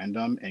so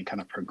random and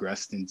kind of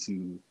progressed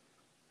into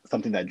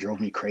something that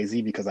drove me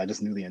crazy because I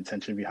just knew the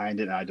intention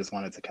behind it and I just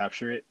wanted to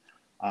capture it.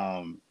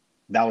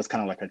 That was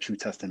kind of like a true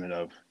testament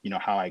of, you know,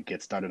 how I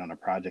get started on a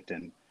project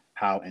and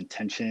how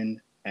intention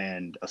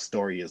and a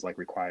story is like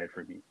required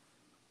for me.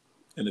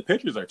 And the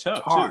pictures are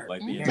tough Hard. too.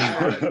 Like the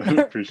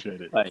Yeah. Appreciate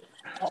it. like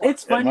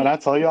It's funny. When I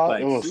tell y'all,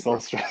 Like, it was super-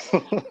 so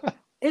stressful.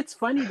 It's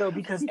funny though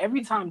because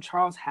every time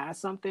Charles has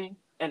something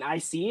and I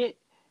see it,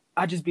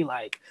 I just be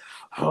like,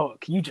 "Oh,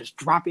 can you just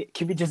drop it?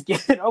 Can we just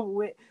get it over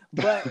with?"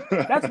 But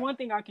that's one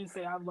thing I can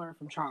say I've learned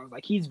from Charles.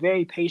 Like he's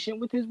very patient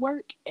with his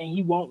work, and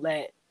he won't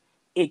let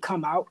it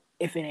come out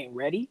if it ain't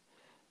ready.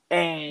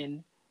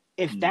 And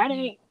if that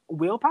ain't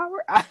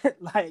willpower, I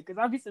like because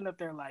I'll be sitting up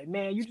there like,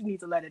 "Man, you just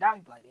need to let it out."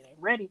 He's like, "It ain't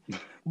ready."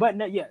 But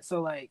no, yeah.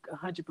 So like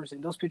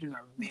 100%, those pictures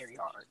are very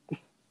hard.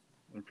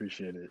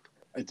 Appreciate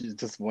it.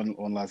 Just one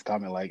last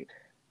comment, like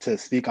to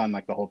speak on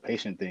like the whole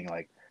patient thing.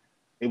 Like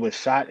it was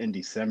shot in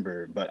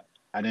December, but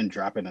I didn't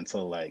drop it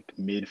until like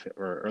mid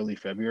or early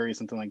February,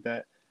 something like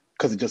that,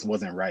 because it just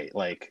wasn't right.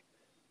 Like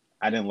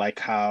I didn't like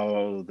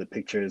how the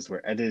pictures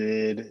were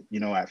edited, you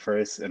know, at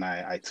first, and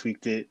I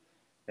tweaked it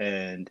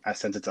and I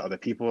sent it to other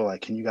people.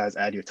 Like, can you guys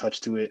add your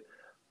touch to it?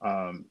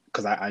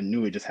 Because I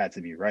knew it just had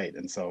to be right,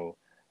 and so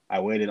I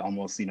waited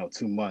almost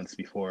 2 months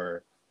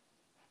before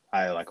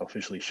I like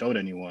officially showed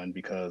anyone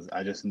because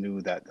I just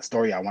knew that the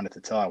story I wanted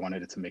to tell, I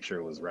wanted it to make sure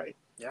it was right.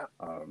 Yeah.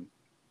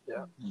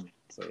 Yeah.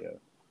 So yeah.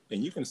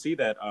 and you can see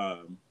that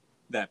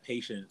that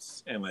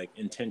patience and like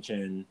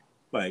intention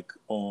like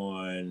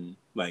on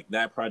like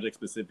that project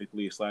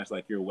specifically /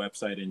 like your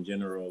website in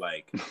general.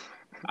 Like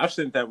I've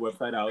sent that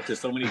website out to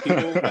so many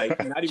people, like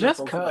not even Just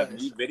folks who like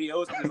cause. need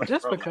videos. I'm like,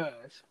 Just bro, because.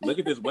 look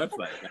at this website.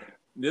 Like,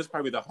 this is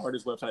probably the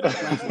hardest website I've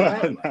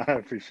ever seen. I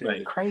appreciate Like,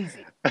 it.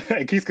 Crazy.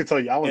 And Keith could tell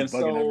you I was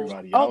And bugging so-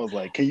 everybody. I was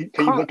like, can you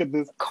look at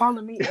this?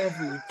 Calling me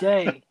every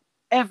day.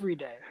 Every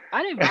day.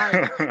 I didn't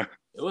mind.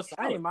 it was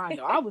I didn't solid. mind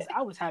though.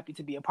 I was happy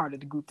to be a part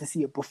of the group to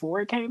see it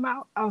before it came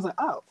out. I was like,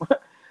 oh.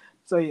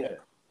 So yeah.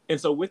 And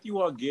so with you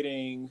all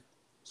getting,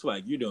 so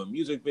like you're doing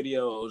music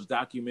videos,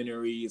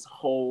 documentaries,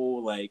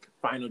 whole like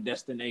Final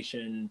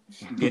Destination,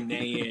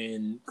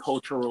 Ghanaian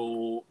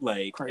cultural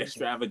like Crazy.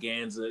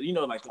 extravaganza, you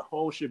know, like the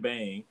whole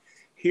shebang.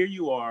 Here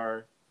you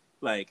are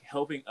like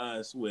helping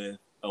us with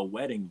a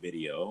wedding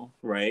video,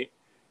 right?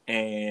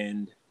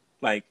 And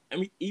like, I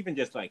mean, even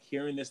just like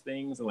hearing these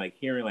things and like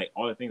hearing like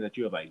all the things that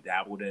you have like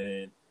dabbled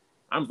in,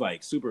 I'm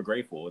like super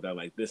grateful that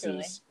like this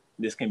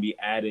can be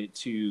added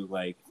to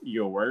like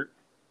your work.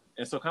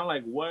 And so kind of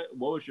like what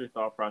was your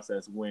thought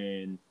process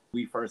when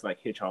we first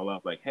like hit y'all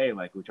up like, hey,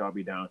 like would y'all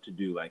be down to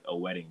do like a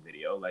wedding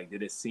video? Like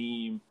did it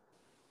seem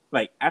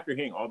like after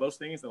hearing all those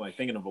things and like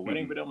thinking of a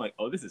wedding video, I'm like,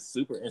 oh, this is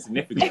super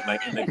insignificant like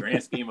in the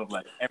grand scheme of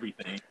like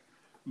everything.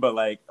 But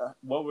like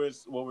what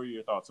were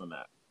your thoughts on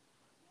that?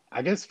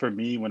 I guess for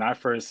me, when I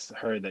first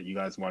heard that you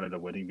guys wanted a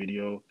wedding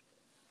video,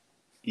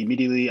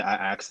 immediately I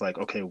asked like,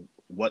 okay,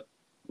 what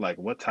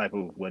type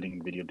of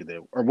wedding video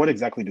or what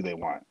exactly do they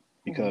want?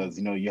 Because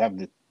you have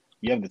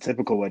the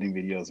typical wedding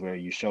videos where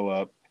you show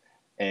up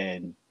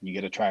and you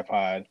get a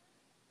tripod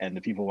and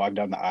the people walk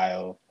down the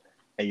aisle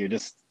and you're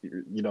just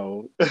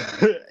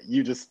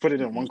you just put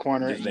it in one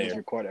corner and you just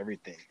record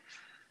everything.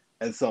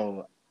 And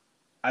so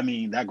I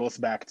mean that goes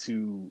back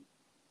to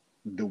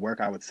the work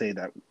I would say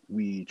that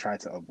we try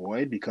to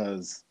avoid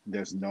because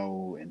there's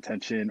no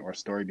intention or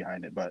story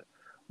behind it. But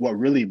what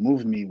really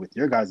moved me with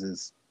your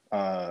guys'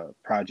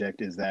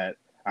 project is that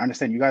I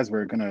understand you guys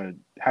were gonna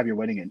have your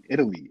wedding in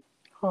Italy,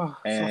 Oh,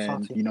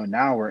 and so salty.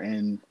 now we're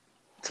in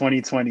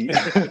 2020.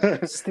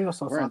 Still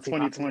so we're in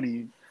salty.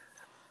 2020.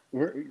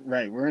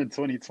 We're in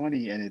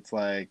 2020, and it's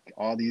like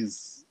all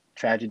these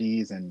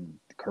tragedies and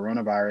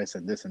coronavirus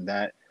and this and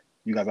that.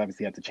 You guys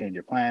obviously have to change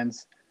your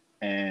plans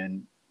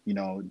and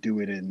do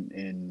it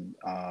in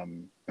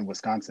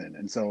Wisconsin.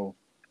 And so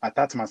I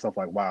thought to myself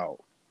like, wow,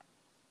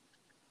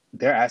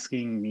 they're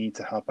asking me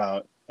to help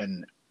out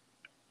and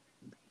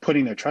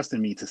putting their trust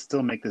in me to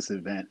still make this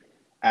event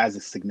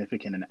as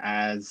significant and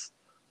as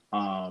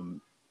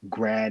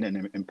grand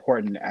and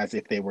important as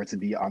if they were to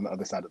be on the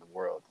other side of the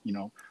world.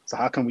 So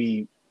how can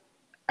we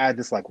add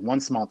this like one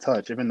small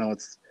touch, even though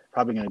it's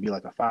probably going to be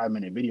like a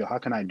 5-minute video? How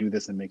can I do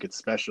this and make it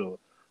special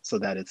so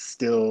that it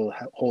still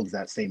holds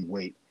that same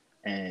weight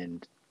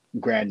and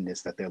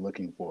grandness that they're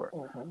looking for?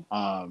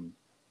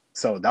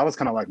 So that was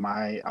kind of like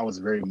I was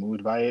very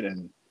moved by it,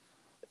 and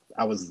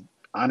I was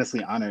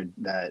honestly honored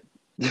that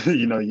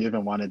you know, you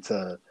even wanted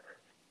to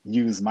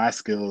use my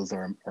skills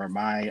or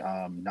my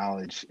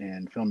knowledge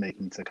in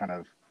filmmaking to kind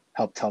of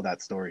help tell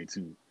that story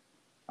too.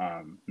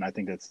 And I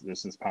think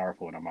this is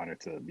powerful, and I'm honored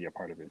to be a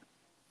part of it.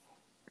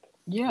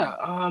 Yeah.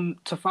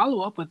 To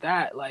follow up with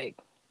that, like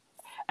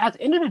at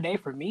the end of the day,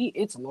 for me,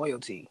 it's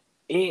loyalty.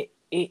 It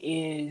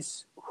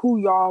is who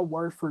y'all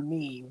were for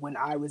me when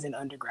I was in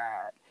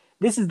undergrad.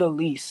 This is the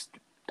least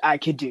I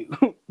could do.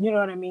 You know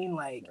what I mean?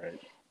 Like, Right.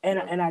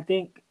 And I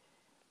think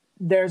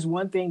there's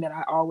one thing that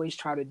I always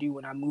try to do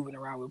when I'm moving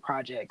around with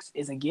projects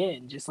is,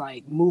 again, just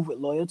like move with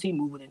loyalty,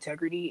 move with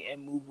integrity,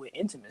 and move with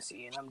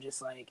intimacy. And I'm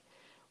just like,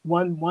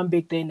 one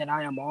big thing that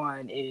I am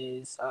on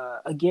is,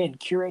 again,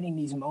 curating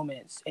these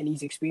moments and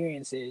these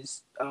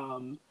experiences.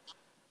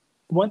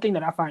 One thing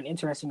that I find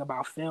interesting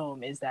about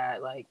film is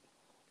that, like,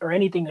 or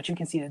anything that you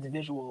can see as a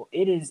visual,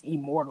 it is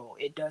immortal.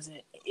 It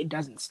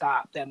doesn't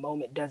stop. That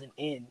moment doesn't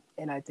end.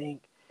 And I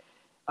think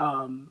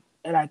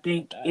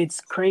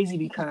it's crazy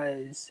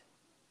because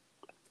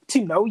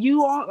to know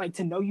you all, like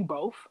to know you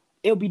both,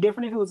 it'll be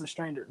different if it was a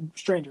stranger,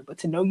 but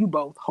to know you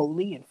both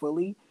wholly and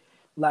fully,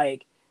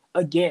 like,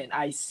 again,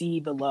 I see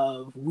the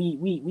love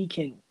we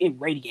can, it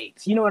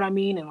radiates, you know what I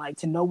mean? And like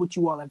to know what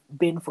you all have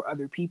been for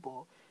other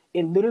people,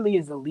 it literally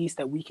is the least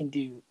that we can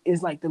do,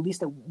 is like the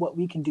least of what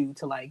we can do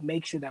to like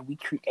make sure that we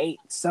create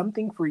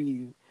something for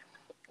you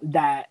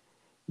that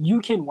you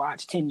can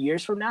watch 10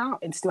 years from now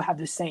and still have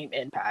the same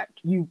impact.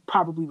 You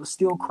probably will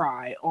still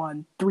cry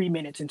on 3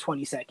 minutes and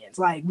 20 seconds.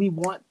 Like, we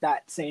want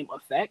that same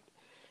effect.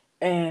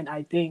 And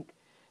I think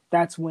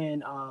that's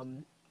when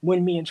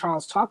me and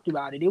Charles talked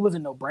about it, it was a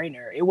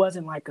no-brainer. It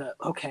wasn't like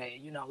okay,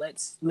 you know,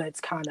 let's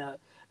kind of,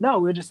 no,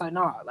 we're just like,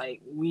 no,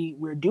 like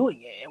we're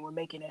doing it and we're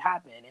making it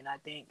happen. And I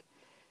think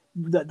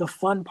the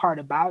fun part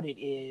about it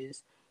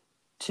is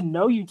to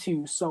know you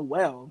two so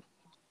well,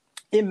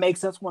 it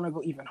makes us want to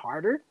go even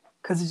harder.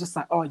 Because it's just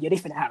like, oh yeah, they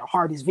finna have the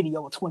hardest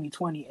video of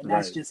 2020, and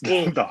that's just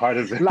it. The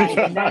hardest, like,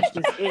 and that's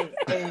just it.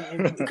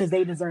 And because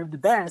they deserve the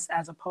best,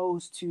 as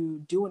opposed to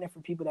doing it for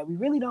people that we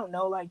really don't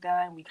know like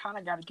that, and we kind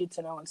of got to get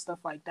to know and stuff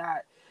like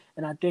that.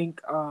 And I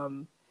think,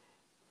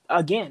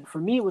 again, for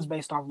me, it was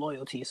based off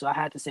loyalty, so I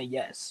had to say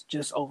yes,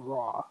 just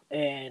overall.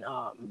 And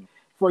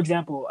for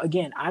example,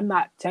 again, I'm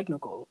not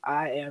technical.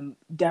 I am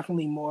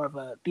definitely more of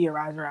a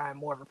theorizer. I'm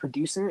more of a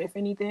producer, if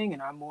anything,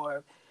 and I'm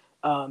more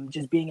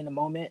just being in the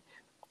moment.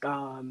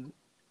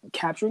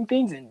 Capturing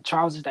things, and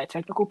Charles is that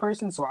technical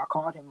person, so I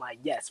called him like,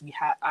 yes,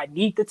 I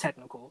need the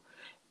technical,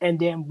 and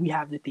then we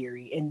have the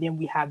theory, and then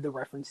we have the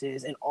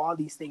references, and all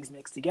these things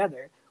mixed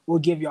together will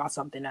give y'all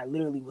something that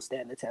literally will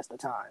stand the test of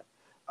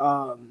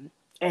time,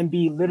 and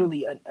be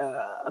literally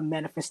a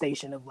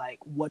manifestation of like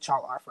what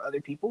y'all are for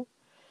other people.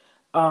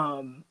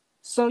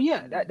 So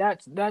yeah,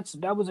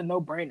 that was a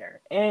no-brainer.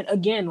 And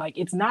again, like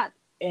it's not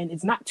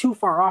too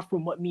far off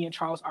from what me and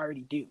Charles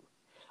already do.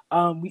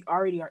 We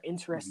already are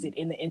interested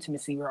in the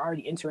intimacy. We're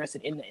already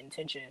interested in the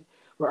intention.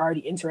 We're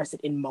already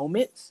interested in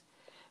moments,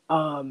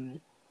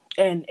 and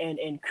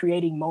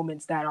creating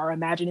moments that are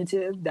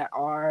imaginative, that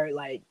are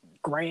like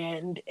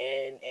grand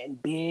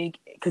and big,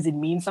 because it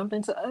means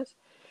something to us.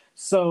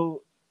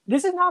 So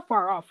this is not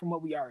far off from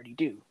what we already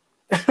do.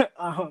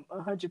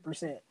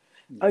 100%.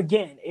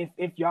 Again,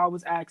 if y'all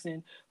was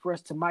asking for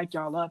us to mic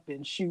y'all up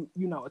and shoot,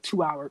 you know, a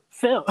 2-hour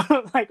film,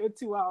 like a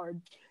 2-hour,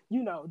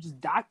 you know, just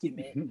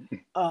document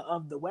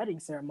of the wedding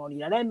ceremony.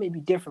 Now that may be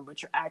different,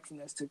 but you're asking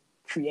us to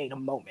create a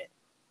moment,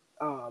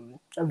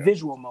 a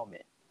visual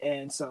moment.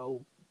 And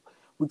so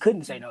we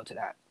couldn't say no to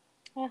that.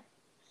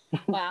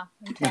 Wow.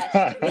 I'm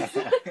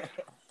touched.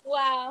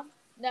 Wow.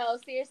 No,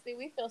 seriously,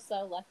 we feel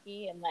so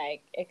lucky and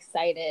like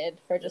excited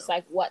for just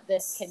like what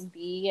this can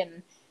be.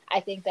 And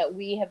I think that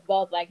we have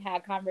both like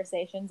had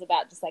conversations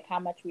about just like how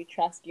much we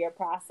trust your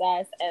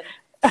process, and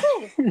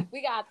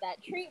we got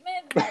that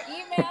treatment, that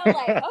email,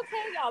 like,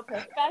 okay, y'all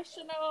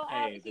professional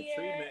out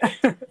here.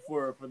 Treatment,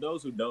 for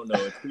those who don't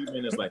know, a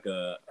treatment is like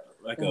a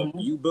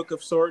U-book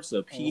of sorts,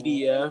 a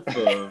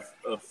PDF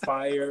of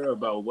fire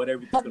about what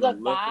everything's gonna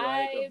look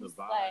like, of the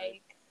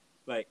vibe.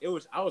 Like it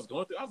was, I was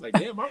going through, I was like,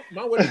 damn, my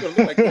wedding's gonna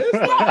look like this.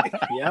 Like,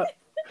 yep.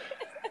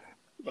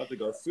 About to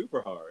go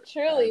super hard.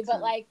 Truly, but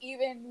like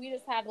even we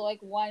just had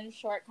like one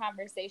short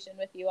conversation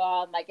with you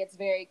all, and like it's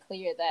very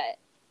clear that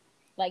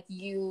like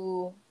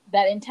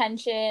that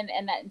intention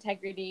and that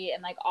integrity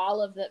and like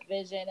all of the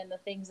vision and the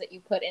things that you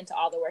put into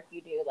all the work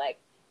you do like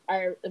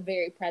are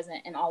very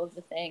present in all of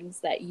the things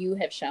that you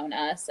have shown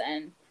us,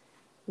 and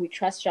we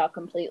trust y'all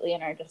completely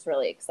and are just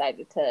really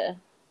excited to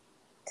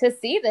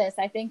see this.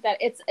 I think that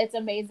it's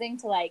amazing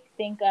to like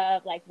think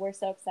of, like, we're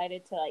so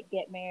excited to like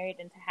get married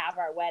and to have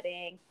our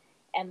wedding,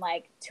 and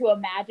like to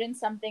imagine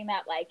something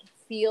that like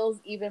feels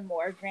even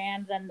more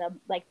grand than the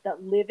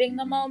living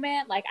the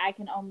moment. Like I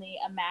can only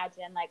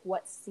imagine like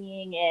what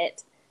seeing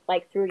it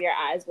like through your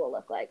eyes will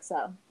look like.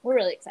 So we're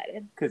really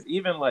excited. Because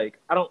even like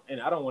I don't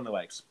want to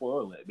like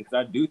spoil it, because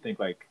I do think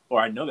like, or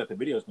I know that the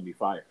video is gonna be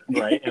fire,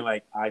 right? And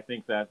like I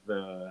think that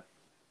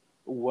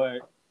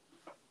what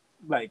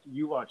like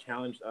you all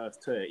challenged us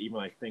to even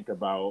like think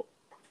about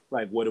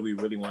like what do we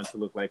really want to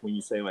look like when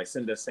you say like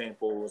send us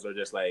samples, or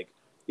just like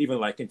even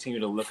like continue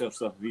to look up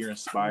stuff if you're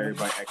inspired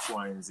by X,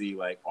 Y, and Z,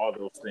 like all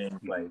those things.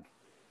 Like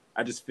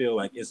I just feel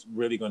like it's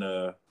really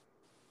gonna,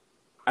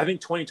 I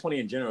think 2020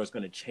 in general is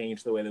going to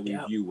change the way that we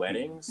view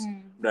weddings.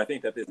 But I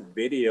think that this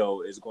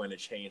video is going to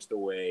change the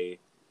way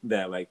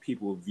that like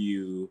people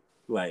view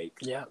like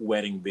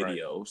wedding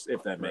videos,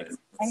 if that makes sense.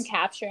 And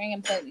capturing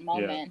important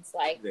moments,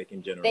 like they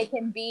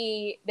can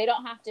be, they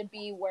don't have to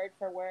be word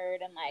for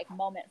word and like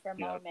moment for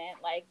moment.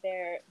 Like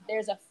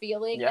there's a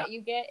feeling that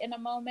you get in a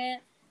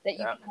moment that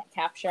you can't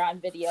capture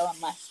on video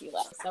unless you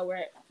let. So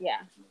we're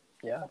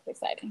that's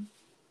exciting.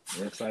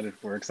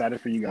 We're excited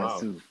for you guys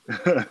too.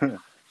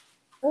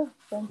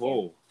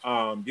 Cool.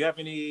 Do you have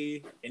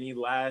any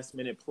last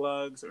minute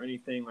plugs or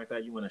anything like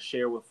that you want to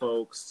share with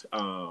folks?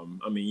 I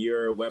mean,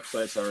 your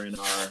websites are in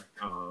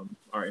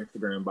our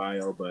Instagram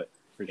bio, but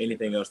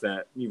anything else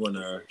that you want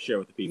to share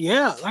with the people?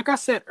 Yeah, like I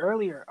said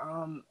earlier,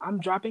 I'm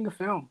dropping a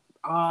film.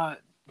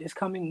 This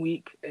coming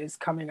week is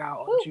coming out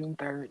on June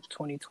 3rd,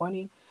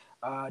 2020.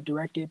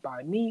 Directed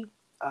by me.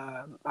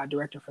 My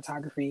director of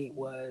photography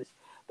was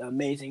the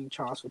amazing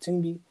Charles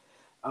Fatumbi.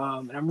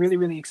 And I'm really,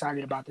 really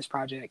excited about this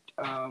project.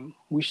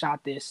 We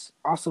shot this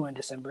also in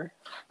December,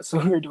 so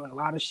we were doing a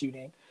lot of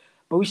shooting,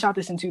 but we shot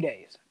this in 2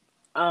 days.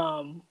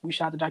 We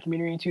shot the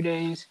documentary in 2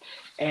 days,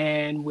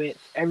 and with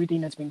everything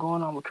that's been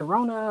going on with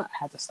Corona, I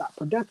had to stop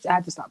production. I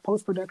had to stop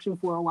post-production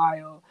for a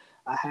while.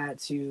 I had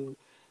to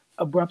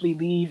abruptly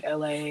leave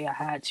LA. I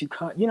had to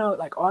cut,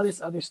 like all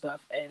this other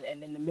stuff.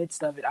 And in the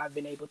midst of it, I've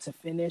been able to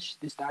finish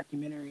this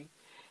documentary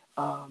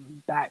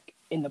back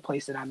in the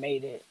place that I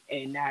made it.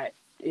 And that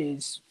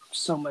is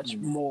so much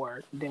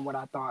more than what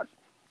I thought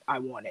I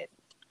wanted.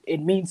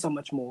 It means so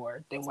much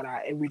more than what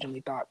I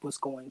originally thought was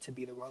going to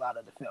be the rollout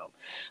of the film.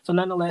 So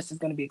nonetheless, it's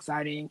going to be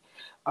exciting.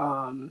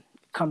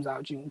 Comes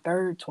out June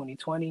 3rd,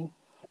 2020.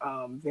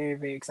 Very,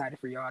 very excited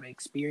for y'all to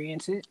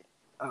experience it.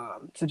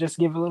 To just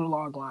give a little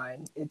log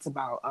line, it's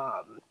about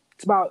a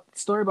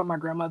story about my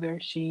grandmother.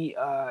 She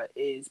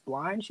is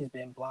blind. She's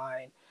been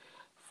blind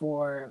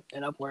for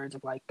an upwards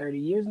of like 30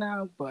 years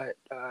now, but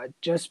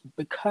just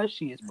because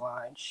she is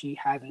blind, she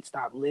hasn't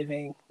stopped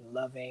living,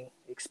 loving,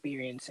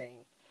 experiencing,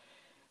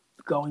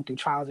 going through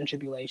trials and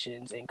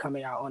tribulations, and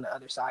coming out on the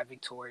other side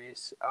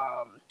victorious.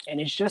 And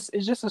it's just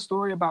a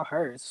story about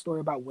her. It's a story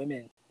about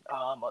women,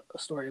 a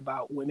story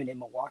about women in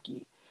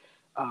Milwaukee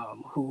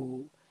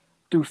who,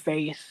 through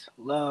faith,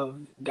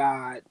 love,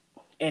 God,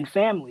 and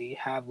family,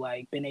 have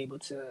like been able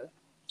to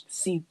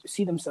see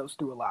themselves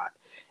through a lot.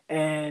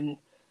 And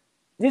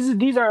this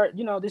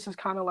is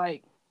kind of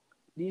like,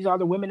 these are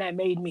the women that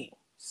made me.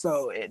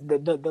 So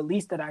the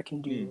least that I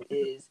can do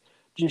is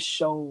just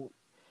show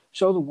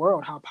the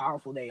world how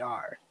powerful they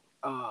are.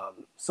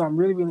 So I'm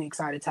really, really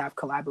excited to have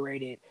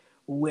collaborated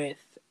with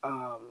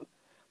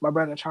my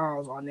brother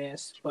Charles on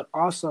this. But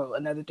also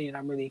another thing that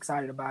I'm really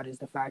excited about is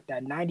the fact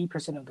that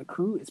 90% of the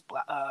crew is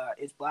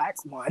black,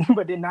 one,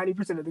 but then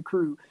 90% of the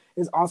crew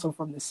is also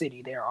from the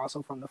city. They are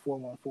also from the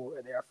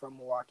 414. They are from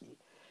Milwaukee.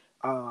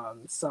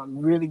 So I'm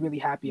really, really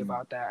happy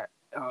about that.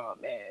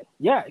 And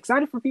yeah,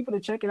 excited for people to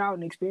check it out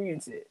and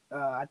experience it.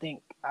 I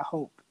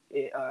hope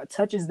it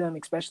touches them,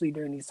 especially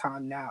during these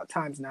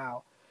times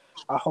now.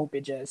 I hope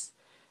it just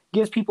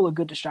gives people a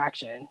good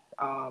distraction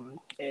and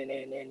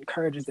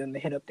encourages them to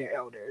hit up their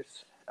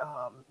elders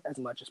as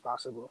much as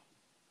possible.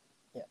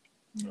 Yeah.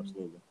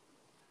 Absolutely.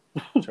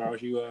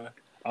 Charles, you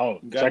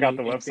check out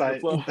the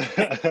website.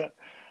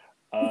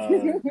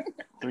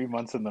 3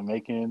 months in the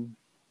making.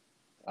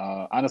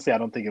 Honestly, I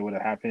don't think it would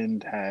have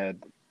happened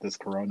had this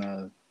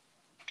Corona,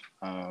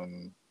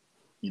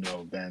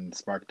 been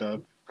sparked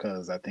up,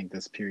 because I think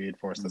this period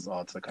forced us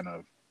all to kind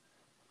of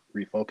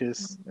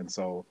refocus. And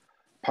so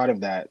part of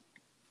that,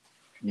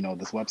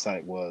 this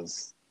website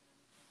was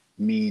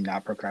me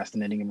not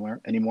procrastinating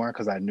anymore,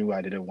 because I knew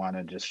I didn't want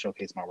to just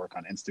showcase my work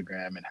on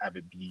Instagram and have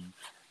it be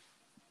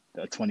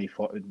a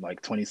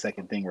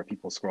 20-second thing where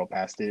people scroll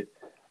past it.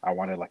 I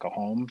wanted like a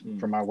home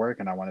for my work,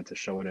 and I wanted to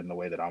show it in the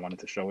way that I wanted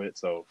to show it.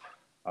 So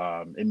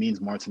it means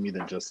more to me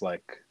than just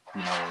like,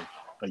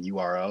 a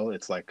URL.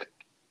 It's like,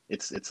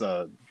 it's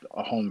a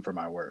home for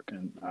my work.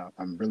 And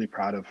I'm really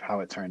proud of how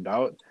it turned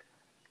out.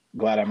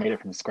 Glad I made it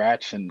from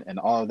scratch and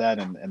all of that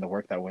and the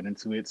work that went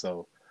into it.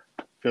 So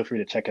feel free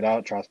to check it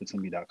out,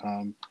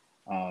 charlesfatumbi.com.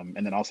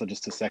 And then also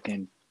just to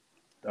second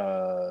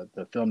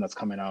the film that's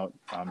coming out,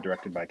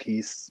 directed by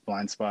Keith,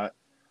 Blind Spot,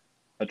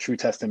 a true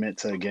testament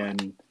to,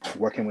 again,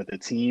 working with a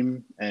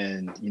team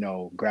and,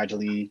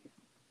 gradually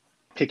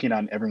picking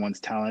on everyone's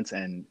talents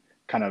and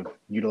kind of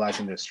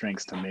utilizing their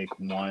strengths to make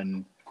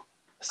one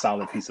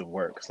solid piece of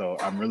work. So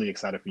I'm really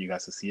excited for you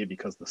guys to see it,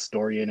 because the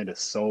story in it is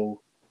so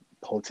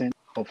potent.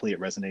 Hopefully it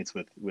resonates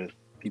with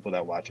people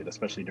that watch it,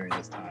 especially during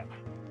this time.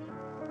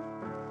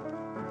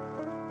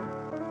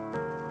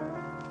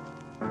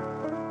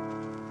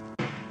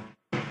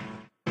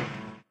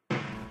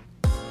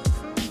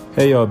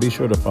 Hey y'all, be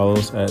sure to follow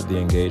us at The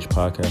Engaged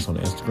Podcast on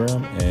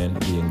Instagram and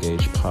The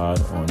Engaged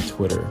Pod on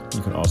Twitter.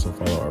 You can also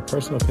follow our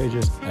personal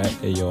pages at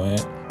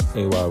Ayoant,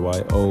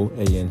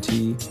 AYYOANT,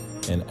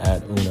 and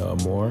at Una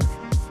Amor,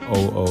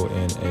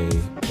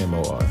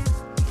 OONAMOR.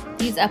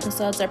 These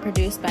episodes are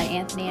produced by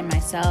Anthony and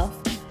myself.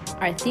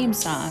 Our theme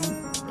song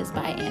is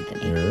by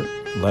Anthony.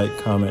 Like,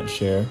 comment,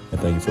 share,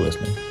 and thank you for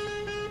listening.